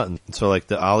use 2 buttons. So, like,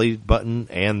 the ollie button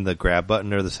and the grab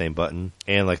button are the same button.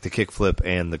 And, like, the kick flip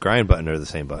and the grind button are the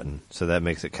same button. So that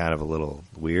makes it kind of a little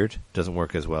weird. Doesn't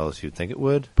work as well as you'd think it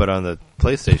would. But on the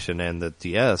PlayStation and the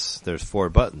DS, there's 4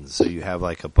 buttons. So you have,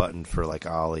 like, a button for, like,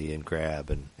 ollie and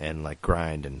grab and like,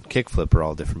 grind and kick flip are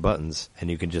all different buttons. And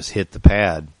you can just hit the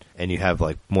pad, and you have,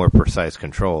 like, more precise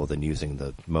control than using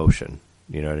the motion.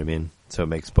 You know what I mean? So it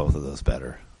makes both of those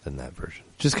better than that version.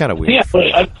 Just kind of weird. Yeah,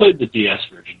 I've played the DS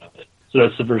version of it. So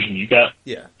that's the version you got?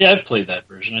 Yeah. Yeah, I've played that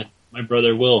version. My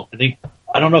brother will.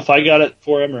 I don't know if I got it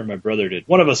for him or my brother did.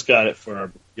 One of us got it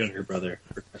for younger brother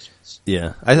for Christmas.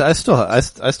 Yeah, I still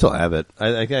have it.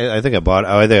 I think I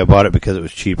bought it because it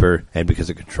was cheaper and because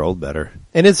it controlled better.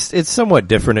 And it's somewhat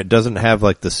different. It doesn't have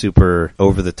like the super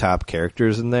over the top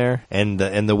characters in there, and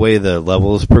the way the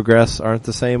levels progress aren't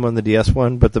the same on the DS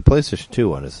one, but the PlayStation 2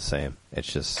 one is the same.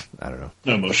 It's just, I don't know.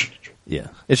 No motion control. Yeah,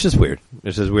 it's just weird.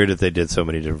 It's just weird that they did so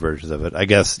many different versions of it. I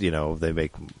guess,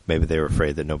 maybe they were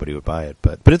afraid that nobody would buy it,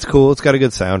 but it's cool. It's got a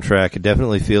good soundtrack. It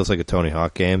definitely feels like a Tony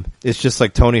Hawk game. It's just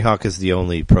like Tony Hawk is the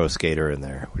only pro skater in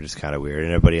there, which is kind of weird,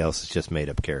 and everybody else is just made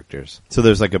up characters. So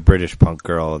there's like a British punk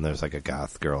girl, and there's like a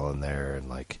goth girl in there, and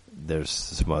like there's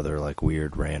some other like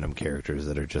weird random characters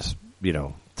that are just,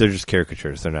 they're just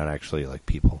caricatures. They're not actually like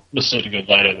people. Must need to go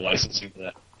buy the licensing for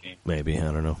that game. Maybe,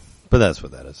 I don't know. But that's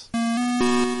what that is.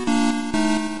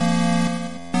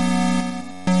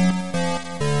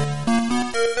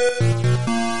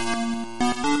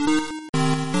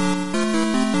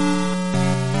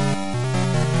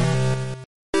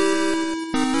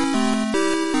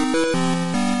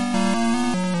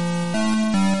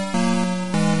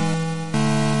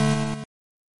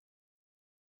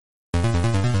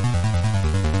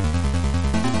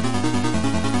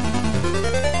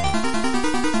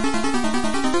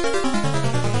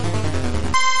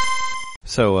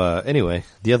 So, anyway,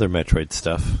 the other Metroid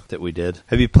stuff that we did.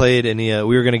 Have you played any,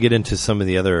 we were going to get into some of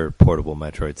the other portable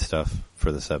Metroid stuff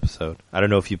for this episode. I don't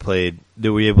know if you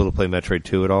were you able to play Metroid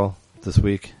 2 at all this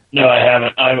week? No, I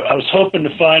haven't. I was hoping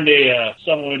to find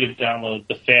some way to download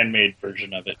the fan-made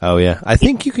version of it. Oh, yeah. I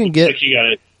think you can get... Like you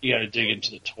gotta dig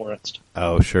into the torrents.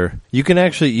 Oh, sure. You can get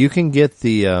the, you can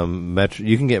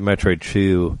get Metroid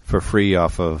 2 for free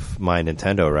off of My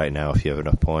Nintendo right now if you have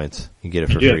enough points. You can get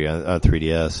it for free on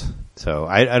 3DS. So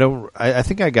I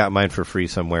think I got mine for free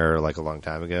somewhere like a long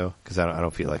time ago because I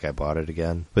don't feel like I bought it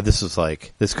again. But this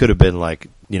could have been like,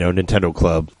 Nintendo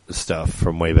Club stuff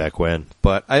from way back when.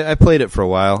 But I played it for a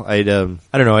while. I don't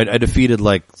know. I defeated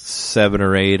like 7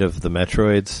 or 8 of the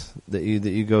Metroids that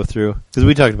you go through, because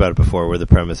we talked about it before, where the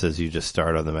premise is you just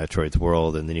start on the Metroid's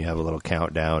world and then you have a little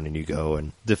countdown and you go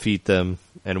and defeat them.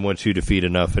 And once you defeat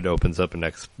enough, it opens up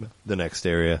the next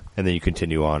area, and then you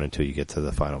continue on until you get to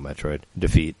the final Metroid.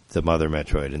 Defeat the mother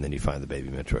Metroid, and then you find the baby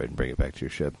Metroid and bring it back to your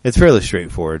ship. It's fairly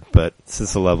straightforward, but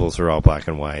since the levels are all black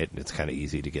and white, it's kind of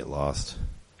easy to get lost.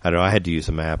 I don't know, I had to use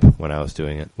a map when I was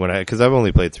doing it. Because I've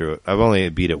only played through it. I've only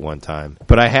beat it one time.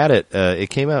 But I had it, it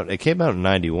came out in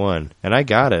 91, and I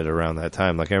got it around that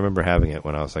time. Like, I remember having it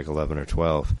when I was like 11 or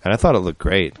 12. And I thought it looked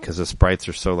great, because the sprites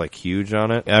are so like huge on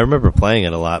it. I remember playing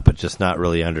it a lot, but just not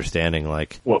really understanding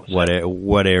like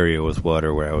what area was what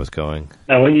or where I was going.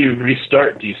 Now, when you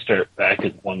restart, do you start back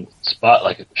at one spot,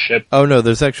 like at the ship? Oh no,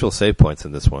 there's actual save points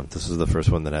in this one. This was the first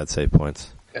one that had save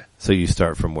points. Okay. So you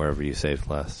start from wherever you saved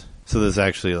last. So there's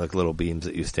actually like little beams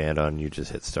that you stand on, and you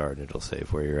just hit start and it'll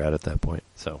save where you're at that point.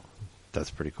 So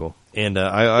that's pretty cool. And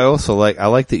I also like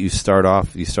that you start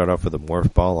off with a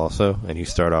morph ball also, and you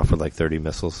start off with like 30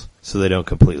 missiles. So they don't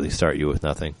completely start you with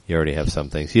nothing. You already have some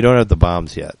things. You don't have the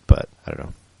bombs yet, but I don't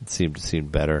know. It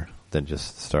seemed better than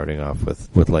just starting off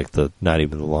with like not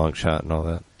even the long shot and all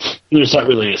that. There's not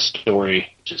really a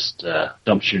story, just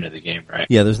dumps you into the game, right?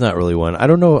 Yeah, there's not really one. I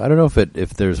don't know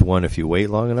if there's one if you wait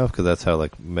long enough, because that's how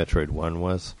like Metroid 1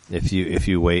 was. If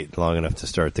you wait long enough to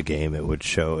start the game, a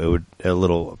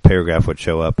little paragraph would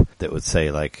show up that would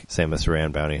say like Samus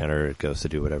Aran, bounty hunter, it goes to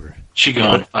do whatever.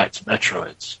 Shigon fights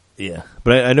Metroids. Yeah,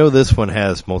 but I know this one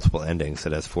has multiple endings.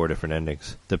 It has 4 different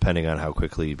endings, depending on how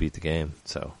quickly you beat the game.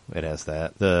 So it has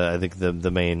that. I think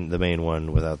the main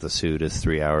one without the suit is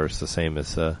 3 hours, the same as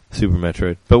Super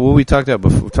Metroid. But what we talked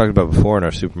about before in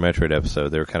our Super Metroid episode,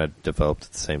 they were kind of developed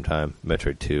at the same time,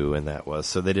 Metroid 2, and that was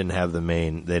so they didn't have the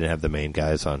main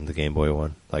guys on the Game Boy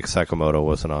one. Like Sakamoto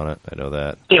wasn't on it. I know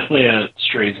that. Definitely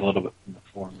strays a little bit from the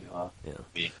formula. Yeah,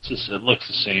 it's just it looks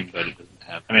the same, but it doesn't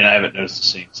have. I mean, I haven't noticed the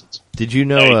same since. Did you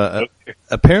know,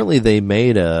 apparently they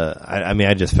made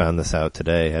I just found this out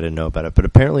today, I didn't know about it, but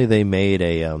apparently they made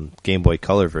a Game Boy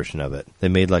Color version of it. They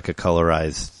made like a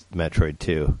colorized Metroid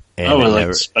 2. And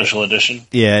like special edition?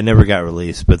 Yeah, it never got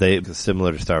released, but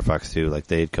similar to Star Fox 2, like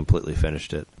they had completely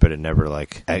finished it, but it never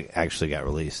like actually got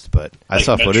released. But I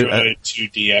saw footage. Metroid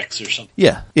 2DX or something.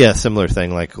 Yeah, similar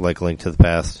thing like Link to the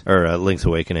Past or Link's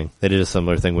Awakening. They did a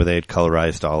similar thing where they had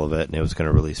colorized all of it, and it was going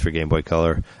to release for Game Boy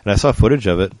Color. And I saw footage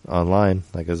of it online,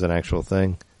 like as an actual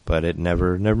thing, but it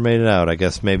never made it out. I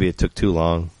guess maybe it took too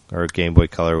long, or Game Boy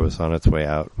Color was on its way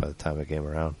out by the time it came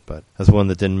around. But that's one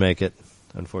that didn't make it,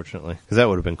 unfortunately, because that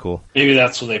would have been cool. Maybe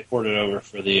that's when they ported over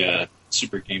for the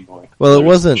Super Game Boy. Well, it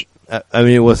wasn't. I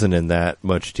mean, it wasn't in that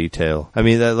much detail. I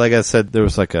mean, like I said, there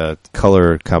was like a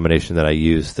color combination that I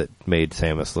used that made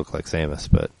Samus look like Samus,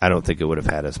 but I don't think it would have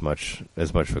had as much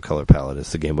of a color palette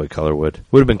as the Game Boy Color would.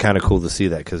 Would have been kind of cool to see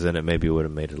that, because then it maybe would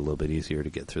have made it a little bit easier to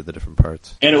get through the different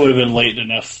parts. And it would have been late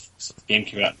enough. The game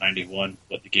came out in 91,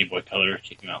 but the Game Boy Color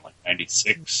came out like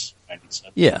 96,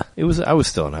 97. Yeah, it was. I was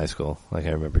still in high school. Like, I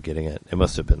remember getting it. It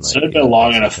must have been like... So it had been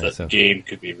long enough that the game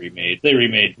could be remade. They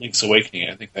remade Link's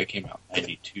Awakening. I think that came out in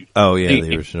 92. Oh, yeah,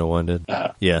 the original one did.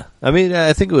 Yeah. I mean,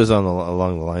 I think it was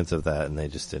along the lines of that, and they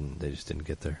just didn't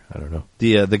get there. I don't know.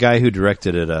 The guy who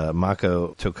directed it,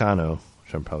 Mako Tokano,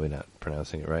 which I'm probably not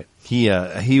pronouncing it right. He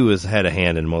had a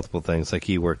hand in multiple things. Like,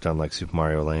 he worked on like Super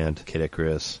Mario Land, Kid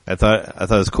Icarus. I thought it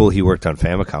was cool. He worked on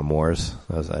Famicom Wars.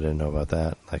 I didn't know about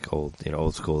that. Like old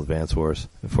school Advance Wars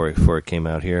before it came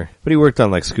out here. But he worked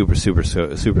on like Super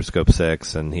Scope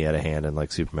 6, and he had a hand in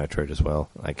like Super Metroid as well.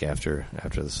 Like after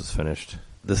this was finished.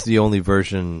 This is the only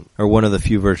version, or one of the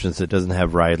few versions, that doesn't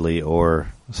have Ridley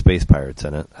or Space Pirates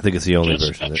in it. I think it's the only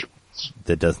version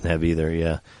that doesn't have either,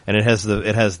 yeah. And it has the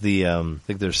I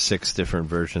think there's 6 different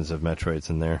versions of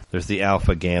Metroids in there. There's the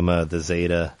Alpha, Gamma, the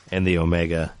Zeta, and the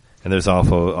Omega. And there's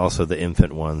also the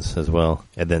infant ones as well.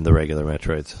 And then the regular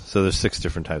Metroids. So there's 6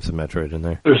 different types of Metroid in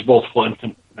there. There's multiple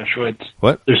infant Metroids.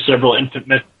 What? There's several infant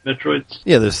Metroids.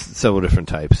 Yeah, there's several different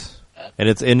types.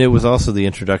 And it was also the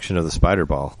introduction of the Spider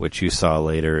Ball, which you saw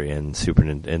later in Super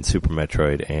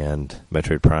Metroid and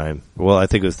Metroid Prime. Well, I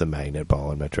think it was the Magnet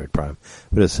Ball in Metroid Prime,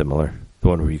 but it's similar. The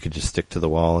one where you could just stick to the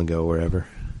wall and go wherever.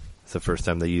 It's the first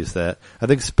time they used that. I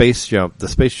think the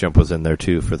Space Jump was in there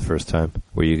too for the first time,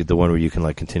 the one where you can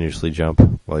like continuously jump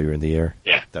while you're in the air.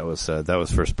 Yeah. That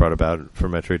was first brought about for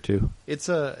Metroid 2. It's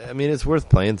it's worth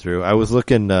playing through. I was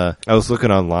looking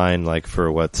online like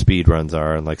for what speed runs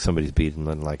are, and like somebody's beaten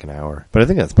in like an hour. But I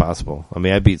think that's possible. I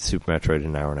mean, I beat Super Metroid in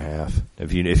an hour and a half.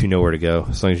 If you know where to go,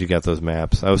 as long as you got those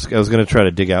maps. I was going to try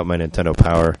to dig out my Nintendo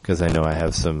Power, because I know I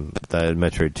have that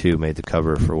Metroid 2 made the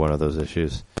cover for one of those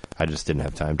issues. I just didn't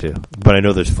have time to. But I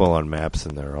know there's full-on maps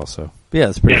in there also. But yeah,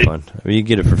 it's pretty fun. I mean, you can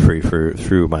get it for free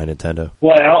through my Nintendo.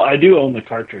 Well, I do own the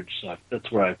cartridge, so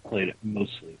that's where I've played it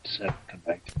mostly. Just have to come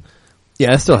back to it.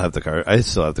 Yeah, I still have the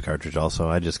cartridge also.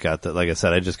 I just got that. Like I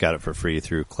said, I just got it for free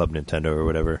through Club Nintendo or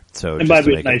whatever. So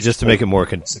just to make it more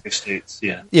save states,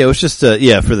 yeah. Yeah, it was just for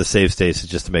the save states,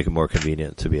 just to make it more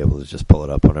convenient to be able to just pull it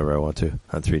up whenever I want to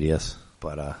on 3DS.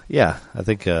 But yeah, I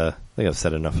think I've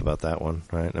said enough about that one,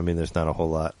 right? I mean, there's not a whole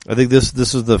lot. I think this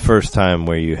was the first time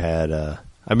where you had. I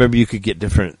remember you could get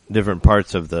different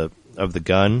parts of the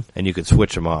gun, and you could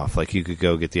switch them off. Like, you could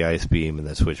go get the ice beam and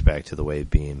then switch back to the wave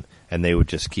beam, and they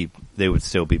would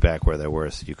still be back where they were,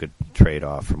 so you could trade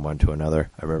off from one to another.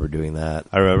 I remember doing that.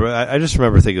 I just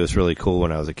remember thinking it was really cool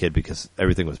when I was a kid, because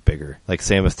everything was bigger. Like,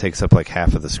 Samus takes up like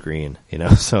half of the screen,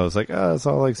 so I was like, oh, it's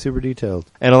all like super detailed.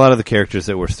 And a lot of the characters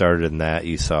that were started in that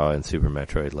you saw in Super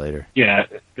Metroid later. Yeah,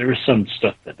 there was some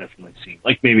stuff that definitely seemed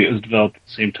like maybe it was developed at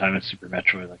the same time as Super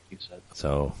Metroid, like you said.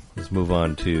 So let's move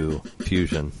on to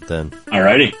Fusion then.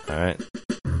 Alrighty. All right.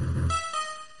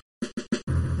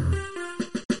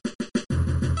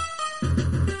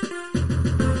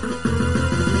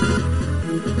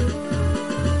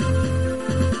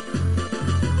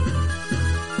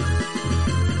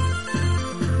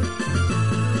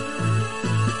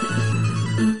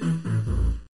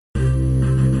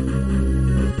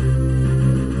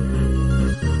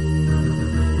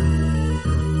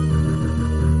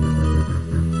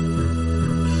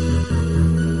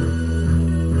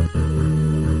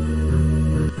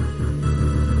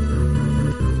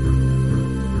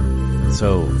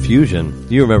 So, Fusion,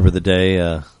 you remember the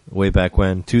day way back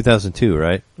when? 2002,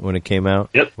 right? When it came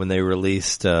out? Yep. When they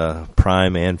released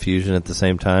Prime and Fusion at the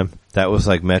same time? That was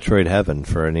like Metroid heaven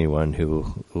for anyone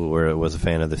who was a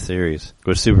fan of the series.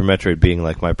 With Super Metroid being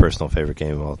like my personal favorite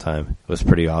game of all time. It was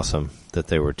pretty awesome that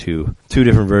there were two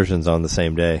different versions on the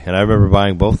same day. And I remember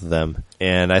buying both of them.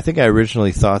 And I think I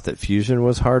originally thought that Fusion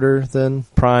was harder than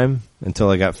Prime until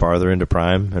I got farther into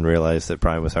Prime and realized that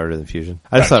Prime was harder than Fusion.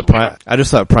 I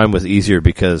just thought Prime was easier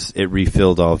because it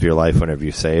refilled all of your life whenever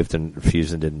you saved, and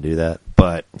Fusion didn't do that.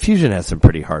 But Fusion has some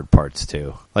pretty hard parts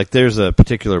too. Like, there's a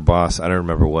particular boss, I don't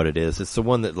remember what it is. It's the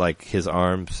one that, like, his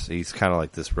arms, he's kind of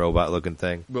like this robot looking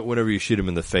thing. But whenever you shoot him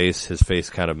in the face, his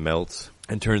face kind of melts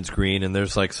and turns green, and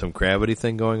there's like some gravity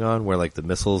thing going on where like the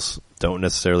missiles don't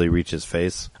necessarily reach his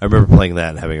face. I remember playing that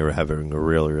and having a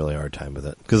really, really hard time with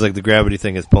it. Because like the gravity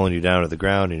thing is pulling you down to the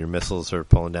ground, and your missiles are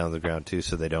pulling down to the ground too,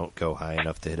 so they don't go high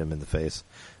enough to hit him in the face.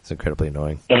 It's incredibly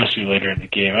annoying. That must be later in the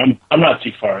game. I'm not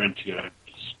too far into it. I'm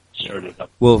just started up.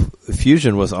 Well,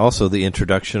 Fusion was also the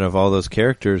introduction of all those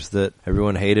characters that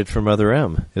everyone hated from Other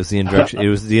M. It was the introduction. It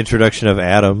was the introduction of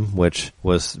Adam, which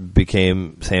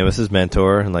became Samus's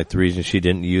mentor, and like the reason she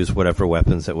didn't use whatever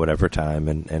weapons at whatever time,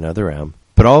 and Other M.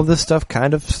 But all of this stuff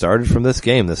kind of started from this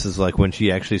game. This is like when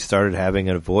she actually started having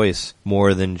a voice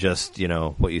more than just,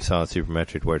 what you saw in Super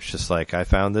Metroid, where it's just like, I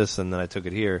found this and then I took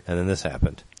it here and then this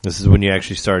happened. This is when you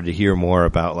actually started to hear more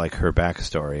about like her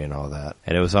backstory and all that.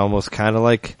 And it was almost kind of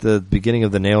like the beginning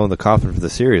of the nail in the coffin for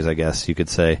the series, I guess you could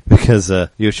say. Because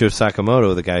Yoshio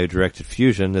Sakamoto, the guy who directed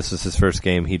Fusion, this was his first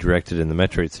game he directed in the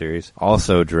Metroid series,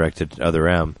 also directed Other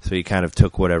M. So he kind of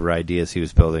took whatever ideas he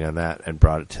was building on that and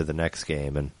brought it to the next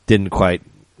game and didn't quite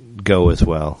go as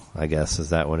well, I guess, as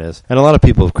that one is. And a lot of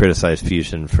people have criticized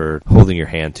Fusion for holding your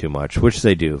hand too much, which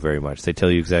they do very much. They tell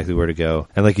you exactly where to go.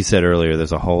 And like you said earlier,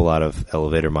 there's a whole lot of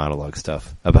elevator monologue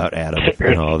stuff about Adam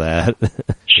and all that.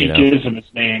 She gives him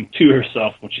his name to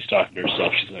herself when she's talking to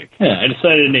herself. She's like, I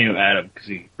decided to name him Adam because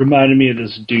he reminded me of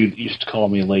this dude that used to call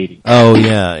me lady. Oh,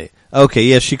 yeah. Okay,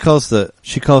 yeah, she calls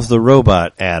the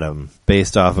robot Adam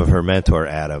based off of her mentor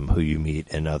Adam, who you meet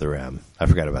in Other M. I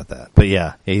forgot about that. But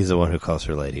yeah, he's the one who calls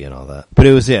her lady and all that. But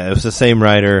it was the same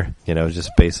writer,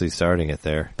 just basically starting it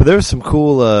there. But there was some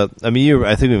cool, I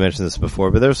think we mentioned this before,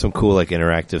 but there was some cool, like,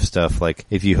 interactive stuff. Like,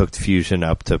 if you hooked Fusion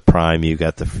up to Prime, you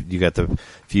got the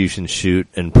Fusion shoot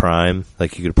in Prime.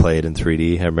 Like, you could play it in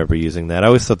 3D. I remember using that. I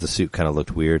always thought the suit kind of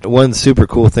looked weird. One super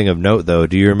cool thing of note, though,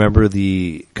 do you remember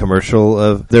the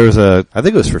commercial I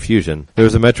think it was for Fusion. There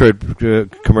was a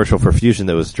Metroid commercial for Fusion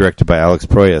that was directed by Alex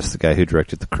Proyas, the guy who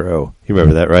directed The Crow. You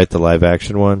remember that, right? The live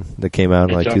action one that came out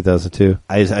in like 2002.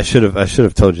 I should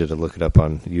have told you to look it up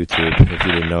on YouTube if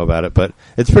you didn't know about it, but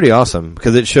it's pretty awesome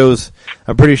because it shows,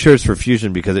 I'm pretty sure it's for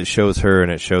Fusion because it shows her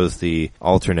and it shows the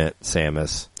alternate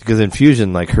Samus. Because in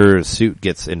Fusion, like, her suit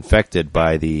gets infected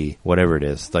by the, whatever it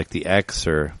is, like the X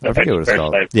or, I forget what it's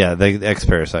called. Yeah, the X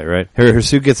parasite, right? Her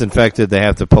suit gets infected, they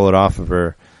have to pull it off of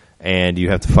her, and you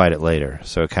have to fight it later.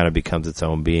 So it kind of becomes its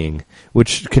own being,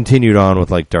 which continued on with,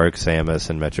 like, Dark Samus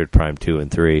and Metroid Prime 2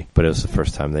 and 3, but it was the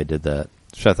first time they did that,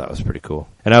 which I thought was pretty cool.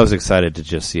 And I was excited to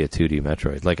just see a 2D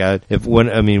Metroid. Like,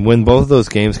 when both of those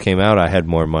games came out, I had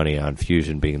more money on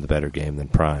Fusion being the better game than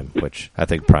Prime, which I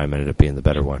think Prime ended up being the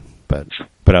better one.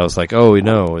 But I was like, oh,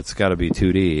 no, it's got to be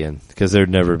 2D, and because there'd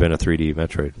never been a 3D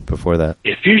Metroid before that.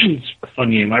 Yeah, Fusion's a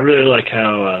fun game. I really like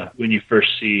how when you first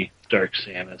see Dark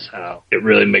Samus, how it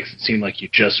really makes it seem like you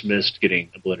just missed getting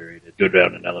obliterated. Go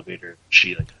down an elevator,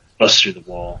 she like busts through the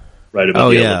wall right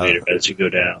above the elevator as you go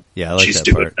down. Yeah, I like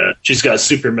that part. She's got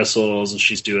super missiles, and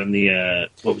she's doing the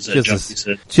what was that jump you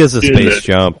said? She has a space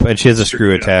jump, and she has a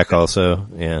screw attack also.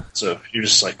 Yeah. So you're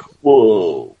just like,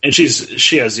 whoa! And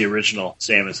she has the original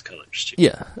Samus colors too.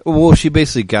 Yeah. Well, she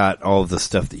basically got all of the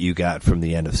stuff that you got from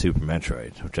the end of Super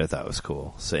Metroid, which I thought was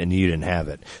cool. So, and you didn't have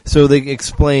it. So they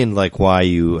explained like why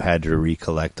you had to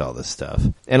recollect all this stuff,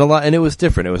 and it was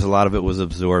different. A lot of it was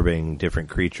absorbing different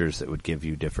creatures that would give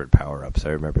you different power ups. I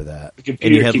remember that. The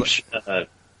computer keeps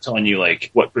telling you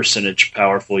like what percentage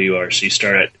powerful you are. So you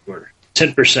start at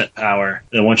 10% power,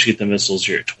 and then once you get the missiles,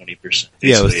 you're at 20%.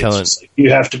 Yeah, it was telling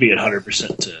you have to be at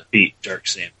 100% to beat Dark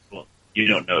Samus. Well, you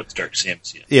don't know it's Dark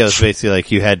Samus yet. Yeah, it's basically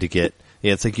like you had to get.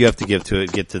 Yeah, it's like you have to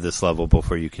get to this level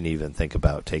before you can even think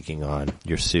about taking on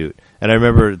your suit. And I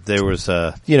remember there was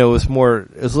it was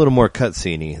a little more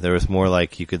cutscene-y. There was more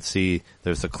like you could see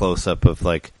there's a close up of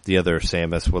like the other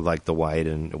Samus with like the white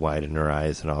in her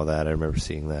eyes and all that. I remember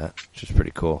seeing that, which is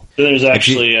pretty cool. So there's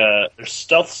actually there's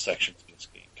stealth sections in this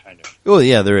game, kind of. Well,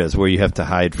 yeah, there is, where you have to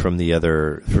hide from the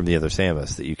other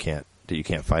Samus that you can't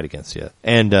fight against yet.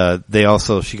 And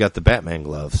she got the Batman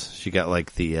gloves. She got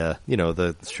like the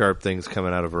the sharp things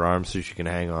coming out of her arms so she can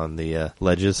hang on the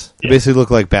ledges. They basically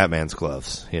look like Batman's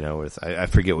gloves, with I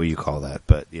forget what you call that,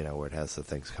 but where it has the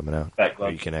things coming out. Bat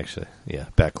gloves. You can actually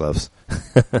bat gloves.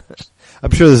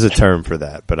 I'm sure there's a term for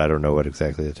that, but I don't know what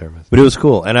exactly the term is. But it was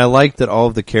cool, and I liked that all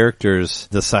of the characters,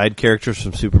 the side characters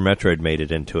from Super Metroid, made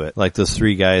it into it. Like those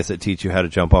 3 guys that teach you how to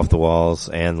jump off the walls,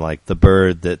 and like the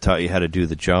bird that taught you how to do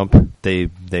the jump. They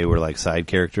were like side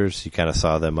characters. You kind of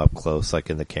saw them up close, like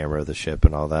in the camera of the ship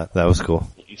and all that. That was cool.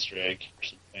 Easter egg for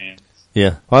some fans.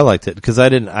 Yeah, well, I liked it because I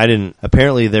didn't.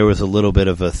 Apparently, there was a little bit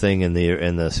of a thing in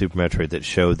the Super Metroid that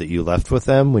showed that you left with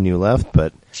them when you left,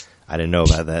 but I didn't know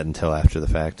about that until after the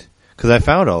fact. Because I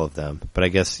found all of them, but I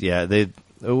guess they.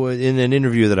 In an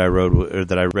interview that I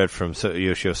read from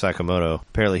Yoshio Sakamoto,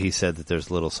 apparently he said that there's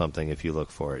little something, if you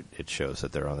look for it, it shows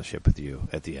that they're on the ship with you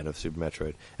at the end of Super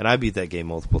Metroid. And I beat that game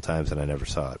multiple times and I never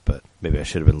saw it, but maybe I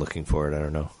should have been looking for it, I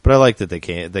don't know. But I like that they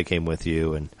came with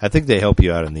you, and I think they help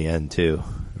you out in the end too,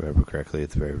 if I remember correctly,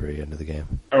 at the very, very end of the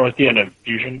game. Or at the end of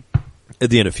Fusion? At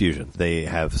the end of Fusion, they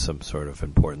have some sort of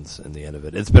importance in the end of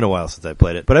it. It's been a while since I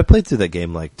played it, but I played through that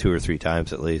game like 2 or 3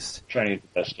 times at least. Trying to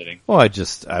get the best ending. Well,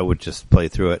 I would just play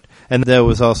through it. And that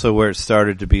was also where it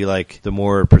started to be like the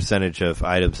more percentage of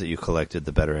items that you collected,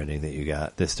 the better ending that you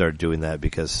got. They started doing that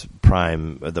because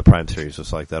the Prime series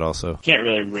was like that also. Can't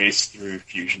really race through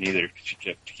Fusion either because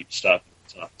you have to keep stopping.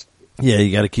 Yeah,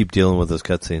 you got to keep dealing with those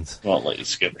cutscenes. Won't let you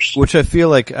skip. Which I feel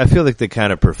like they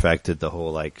kind of perfected the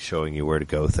whole like showing you where to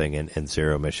go thing in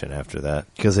Zero Mission after that,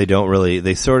 because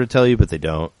they sort of tell you, but they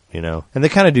don't. You know, and they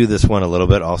kind of do this one a little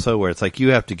bit also, where it's like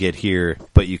you have to get here,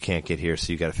 but you can't get here,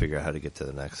 so you got to figure out how to get to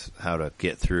the next, how to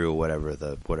get through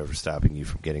whatever's stopping you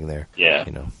from getting there. Yeah,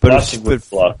 you know,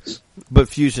 but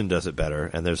Fusion does it better,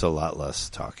 and there's a lot less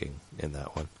talking in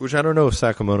that one. Which I don't know if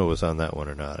Sakamoto was on that one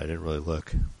or not. I didn't really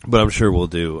look, but I'm sure we'll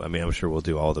do. I mean, I'm sure we'll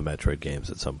do all the Metroid games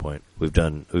at some point. We've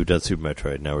done Super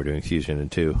Metroid. Now we're doing Fusion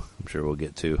and 2. I'm sure we'll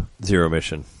get to Zero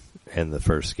Mission and the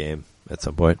first game at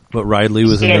some point. But Ridley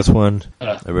was in this one.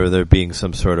 I remember there being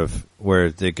some sort of where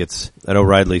it gets, I know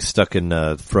Ridley's stuck in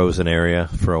a frozen area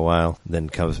for a while, then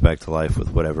comes back to life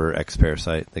with whatever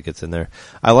X-Parasite that gets in there.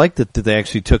 I like that they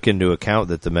actually took into account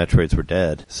that the Metroids were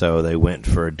dead, so they went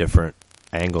for a different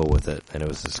angle with it, and it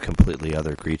was this completely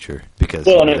other creature, because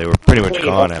they were pretty much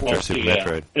gone after Super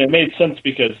Metroid. And it made sense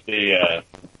because the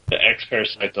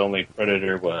X-Parasite's only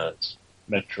predator was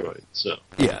Metroid, so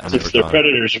since their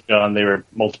predators are gone, they were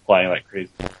multiplying like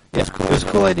crazy. Yeah, it was a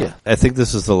cool idea. I think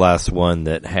this was the last one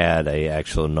that had a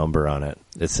actual number on it.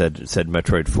 It said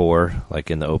Metroid 4,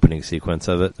 like in the opening sequence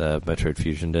of it. Metroid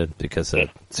Fusion did, because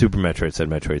Super Metroid said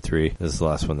Metroid 3. This is the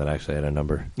last one that actually had a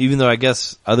number. Even though I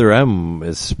guess Other M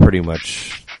is pretty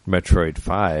much Metroid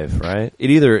 5, right?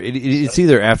 It's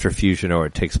either after Fusion or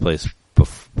it takes place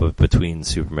between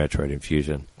Super Metroid and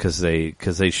Fusion, because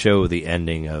they show the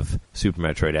ending of Super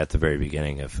Metroid at the very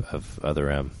beginning of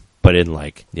Other M, but in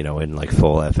like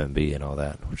full FMV and all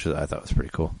that, which I thought was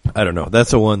pretty cool. I don't know.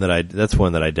 That's one that I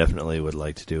definitely would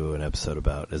like to do an episode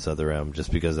about, is Other M,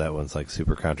 just because that one's like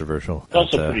super controversial. It's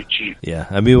also pretty cheap. Yeah,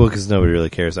 I mean, because nobody really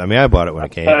cares. I mean, I bought it when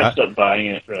it came out. I started buying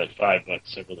it for like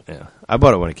 $5. Yeah, I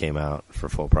bought it when it came out for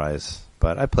full price.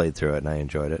 But I played through it and I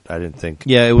enjoyed it. I didn't think...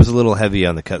 Yeah, it was a little heavy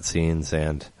on the cutscenes,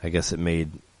 and I guess it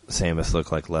made Samus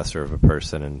look like lesser of a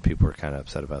person, and people were kind of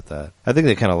upset about that. I think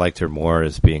they kind of liked her more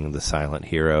as being the silent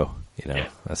hero,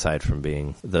 aside from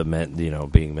being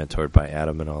being mentored by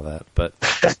Adam and all that. But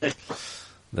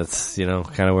that's,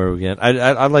 kind of where we get.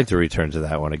 I'd like to return to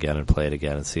that one again and play it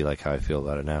again and see like how I feel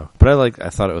about it now. But I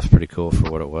thought it was pretty cool for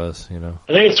what it was, I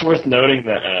think it's worth noting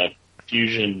that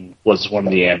Fusion was one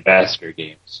of the ambassador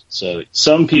games, so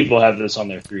some people have this on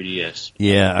their 3DS.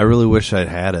 Yeah, I really wish I'd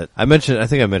had it. I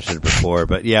think I mentioned it before,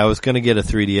 but yeah, I was going to get a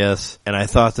 3DS, and I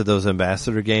thought that those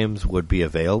ambassador games would be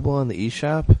available on the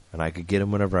eShop, and I could get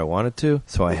them whenever I wanted to,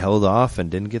 so I held off and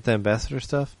didn't get the ambassador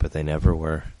stuff, but they never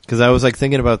were. Because I was like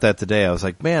thinking about that today. I was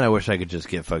like, man, I wish I could just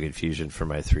get fucking Fusion for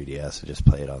my 3DS and just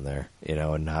play it on there,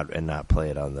 and not play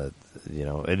it on the,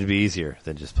 it'd be easier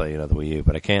than just playing it on the Wii U,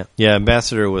 but I can't. Yeah,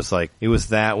 Ambassador was like, it was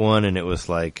that one, and it was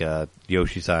like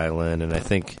Yoshi's Island, and I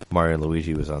think Mario and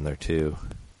Luigi was on there too.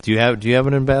 Do you have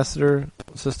an Ambassador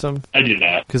system? I do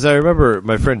not. Because I remember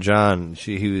my friend John,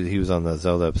 he was on the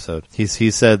Zelda episode. He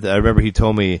said, I remember he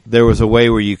told me there was a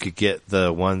way where you could get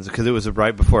the ones, because it was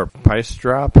right before a price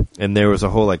drop, and there was a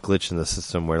whole like glitch in the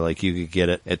system where like you could get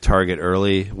it at Target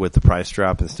early with the price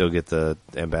drop and still get the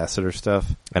Ambassador stuff.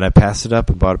 And I passed it up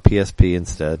and bought a PSP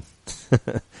instead.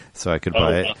 So I could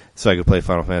buy it, so I could play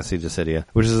Final Fantasy Dissidia,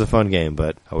 which is a fun game.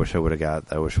 But I wish I would have got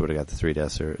the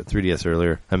 3DS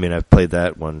earlier. I mean, I've played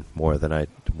that one more than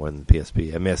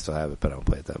PSP. I mean, I still have it, but I don't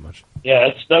play it that much. Yeah,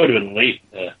 that would have been late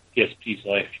in the PSP's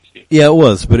life. Yeah, it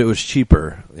was, but it was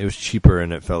cheaper.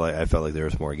 And I felt like there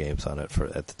was more games on it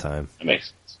at the time. That makes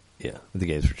sense. Yeah, the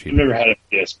games were cheaper. I've never had a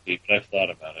PSP, but I've thought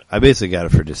about it. I basically got it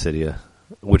for Dissidia,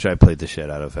 which I played the shit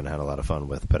out of and had a lot of fun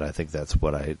with, but I think that's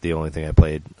the only thing I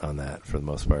played on that for the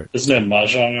most part. Doesn't it have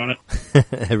Mahjong on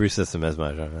it? Every system has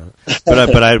Mahjong on it.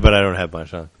 But I don't have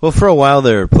Mahjong. Well, for a while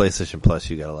there, PlayStation Plus,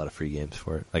 you got a lot of free games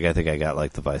for it. Like, I think I got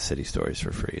like the Vice City stories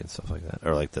for free and stuff like that.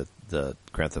 Or like the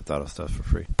Grand Theft Auto stuff for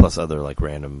free. Plus other like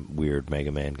random weird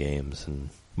Mega Man games and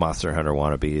Monster Hunter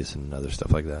wannabes and other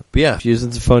stuff like that. But yeah,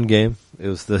 Fusion's a fun game. It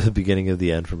was the beginning of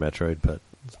the end for Metroid, but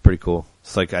it's pretty cool.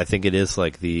 It's like, I think it is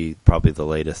like probably the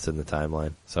latest in the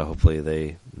timeline. So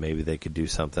hopefully maybe they could do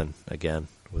something again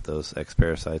with those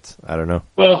X-Parasites. I don't know.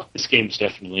 Well, this game's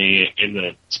definitely in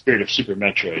the spirit of Super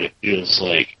Metroid. It feels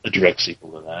like a direct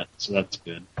sequel to that, so that's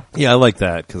good. Yeah, I like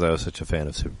that because I was such a fan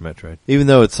of Super Metroid. Even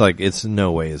though it's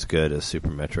no way as good as Super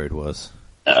Metroid was.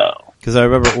 No. Because I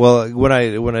remember, well, when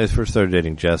I first started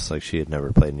dating Jess, like she had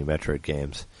never played any Metroid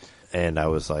games, and I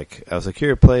was like,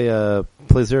 here, play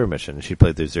Zero Mission. And she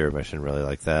played through Zero Mission, really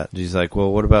like that. She's like,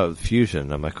 well, what about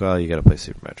Fusion? I'm like, well, you got to play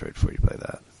Super Metroid before you play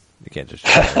that. You can't just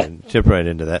jump right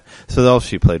into that. So all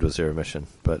she played was Zero Mission,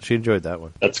 but she enjoyed that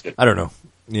one. That's good. I don't know.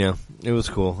 Yeah, it was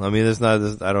cool. I mean, I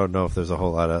don't know if there's a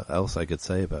whole lot else I could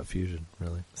say about Fusion,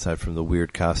 really, aside from the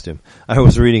weird costume. I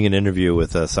was reading an interview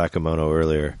with Sakamoto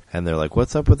earlier, and they're like,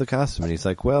 what's up with the costume? And he's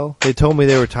like, well, they told me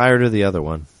they were tired of the other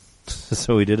one,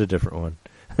 so we did a different one.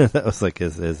 That was like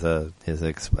his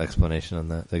explanation on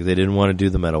that. Like they didn't want to do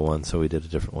the metal one, so we did a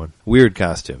different one. Weird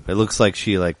costume. It looks like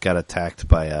she got attacked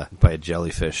by a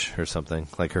jellyfish or something.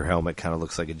 Like her helmet kind of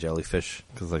looks like a jellyfish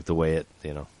because like the way it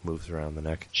moves around the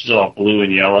neck. She's all blue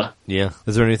and yellow. Yeah.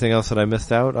 Is there anything else that I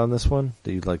missed out on this one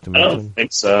that you'd like to mention? I don't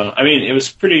think so. I mean, it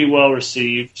was pretty well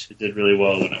received. It did really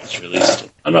well when it was released.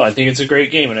 I don't know. I think it's a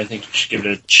great game, and I think you should give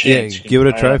it a chance. Yeah, give it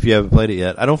a try if you haven't played it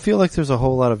yet. I don't feel like there's a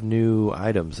whole lot of new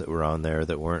items that were on there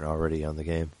that weren't already on the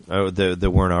game.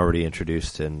 That weren't already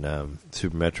introduced in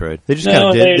Super Metroid. They just kind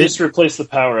of did. They just replaced the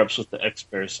power-ups with the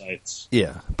X-Parasites.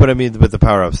 Yeah, but I mean, with the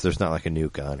power-ups, there's not like a new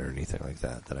gun or anything like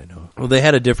that I know of. Well, they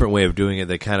had a different way of doing it.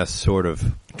 They kind of sort of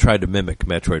tried to mimic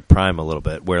Metroid Prime a little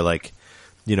bit, where like,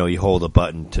 you hold a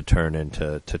button to turn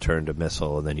to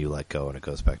missile, and then you let go, and it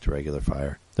goes back to regular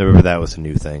fire. I remember that was a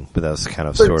new thing, but that was kind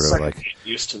of sort of like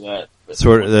used to that.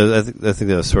 Sort of, I think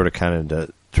that was sort of kind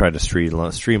of tried to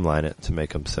streamline it to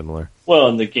make them similar. Well,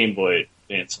 in the Game Boy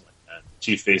Advance, like that,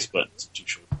 2 face buttons, 2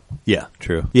 short. Yeah,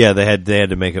 true. Yeah, they had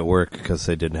to make it work because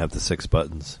they didn't have the 6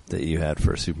 buttons that you had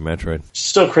for Super Metroid.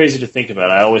 Still crazy to think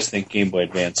about. I always think Game Boy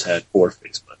Advance had 4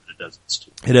 face buttons. It doesn't.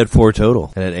 Too. It had 4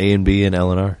 total. It had A and B and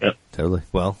L and R. Yep, totally.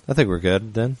 Well, I think we're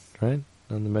good then, right?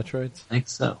 On the Metroids? I think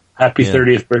so. Happy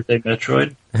 30th birthday,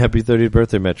 Metroid. Happy 30th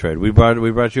birthday, Metroid. We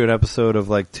brought you an episode of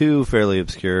like 2 fairly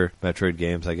obscure Metroid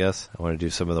games, I guess. I want to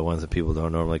do some of the ones that people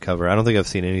don't normally cover. I don't think I've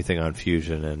seen anything on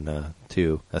Fusion and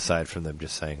 2, aside from them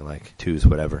just saying like 2's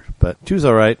whatever. But 2's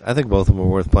alright. I think both of them are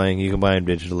worth playing. You can buy them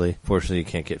digitally. Fortunately, you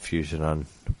can't get Fusion on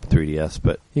 3DS,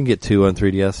 but you can get 2 on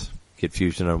 3DS. Get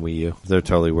Fusion on Wii U. They're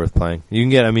totally worth playing. You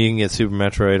can get Super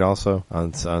Metroid also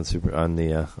on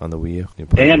the Wii U.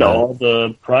 And all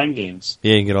the Prime games.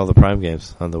 Yeah, you can get all the Prime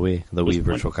games on the Wii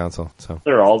Virtual Console. So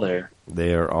they're all there.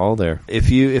 They are all there.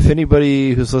 If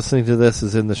anybody who's listening to this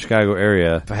is in the Chicago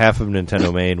area, half of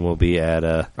Nintendo Maine will be at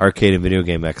Arcade and Video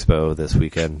Game Expo this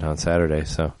weekend on Saturday.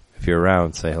 So if you're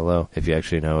around, say hello. If you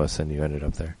actually know us and you ended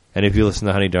up there. And if you listen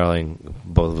to Honey Darling,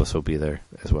 both of us will be there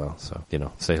as well. So,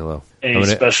 say hello. Any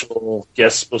special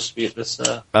guests supposed to be at this?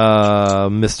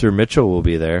 Mr. Mitchell will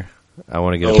be there. I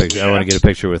want to get a picture. Yeah. I want to get a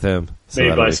picture with him. So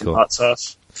maybe buy some cool. Hot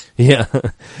sauce. Yeah.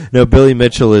 No, Billy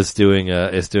Mitchell is doing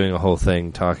a whole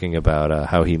thing talking about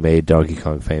how he made Donkey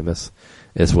Kong famous.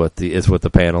 Is what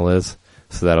the panel is.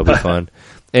 So that'll be fun.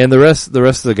 And the rest of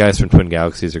the guys from Twin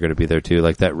Galaxies are going to be there too.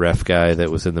 Like that ref guy that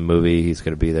was in the movie, he's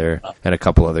going to be there, and a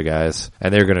couple other guys.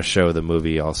 And they're going to show the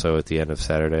movie also at the end of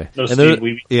Saturday. No Steve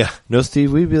Wiebe. Yeah, no Steve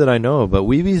Wiebe that I know of, but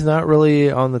Wiebe's not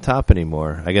really on the top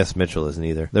anymore. I guess Mitchell isn't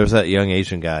either. There was that young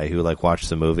Asian guy who watched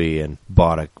the movie and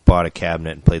bought a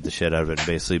cabinet and played the shit out of it and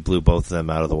basically blew both of them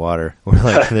out of the water.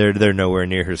 We're they're nowhere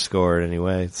near her score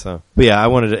anyway. So, but yeah,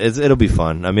 it'll be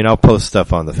fun. I mean, I'll post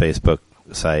stuff on the Facebook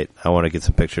site. I want to get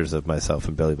some pictures of myself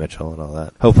and Billy Mitchell and all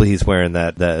that. Hopefully he's wearing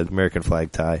that American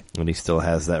flag tie and he still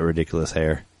has that ridiculous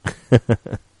hair.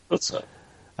 What's up?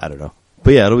 I don't know.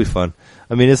 But yeah, it'll be fun.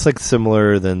 I mean, it's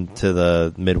similar to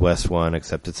the Midwest one,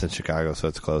 except it's in Chicago, so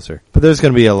it's closer. But there's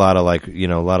going to be a lot of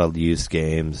a lot of used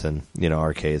games and,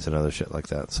 arcades and other shit like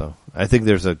that. So I think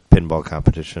there's a pinball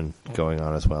competition going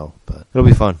on as well, but it'll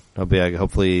be fun.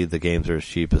 Hopefully the games are as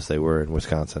cheap as they were in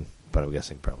Wisconsin. But I'm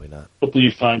guessing probably not. Hopefully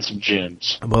you find some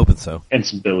gems. I'm hoping so. And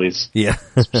some Billies. Yeah.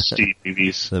 Some Steve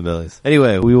Wiebes. The Billies.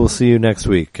 Anyway, we will see you next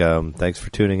week. Thanks for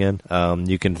tuning in.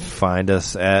 You can find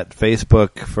us at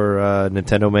Facebook for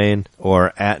Nintendo Maine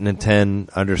or at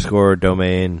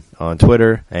Nintendo_domain on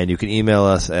Twitter. And you can email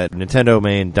us at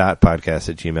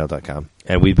nintendomain.podcast@gmail.com.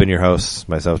 And we've been your hosts,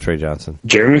 myself, Trey Johnson.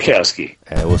 Jeremy Mikowski.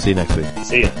 And we'll see you next week.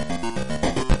 See ya.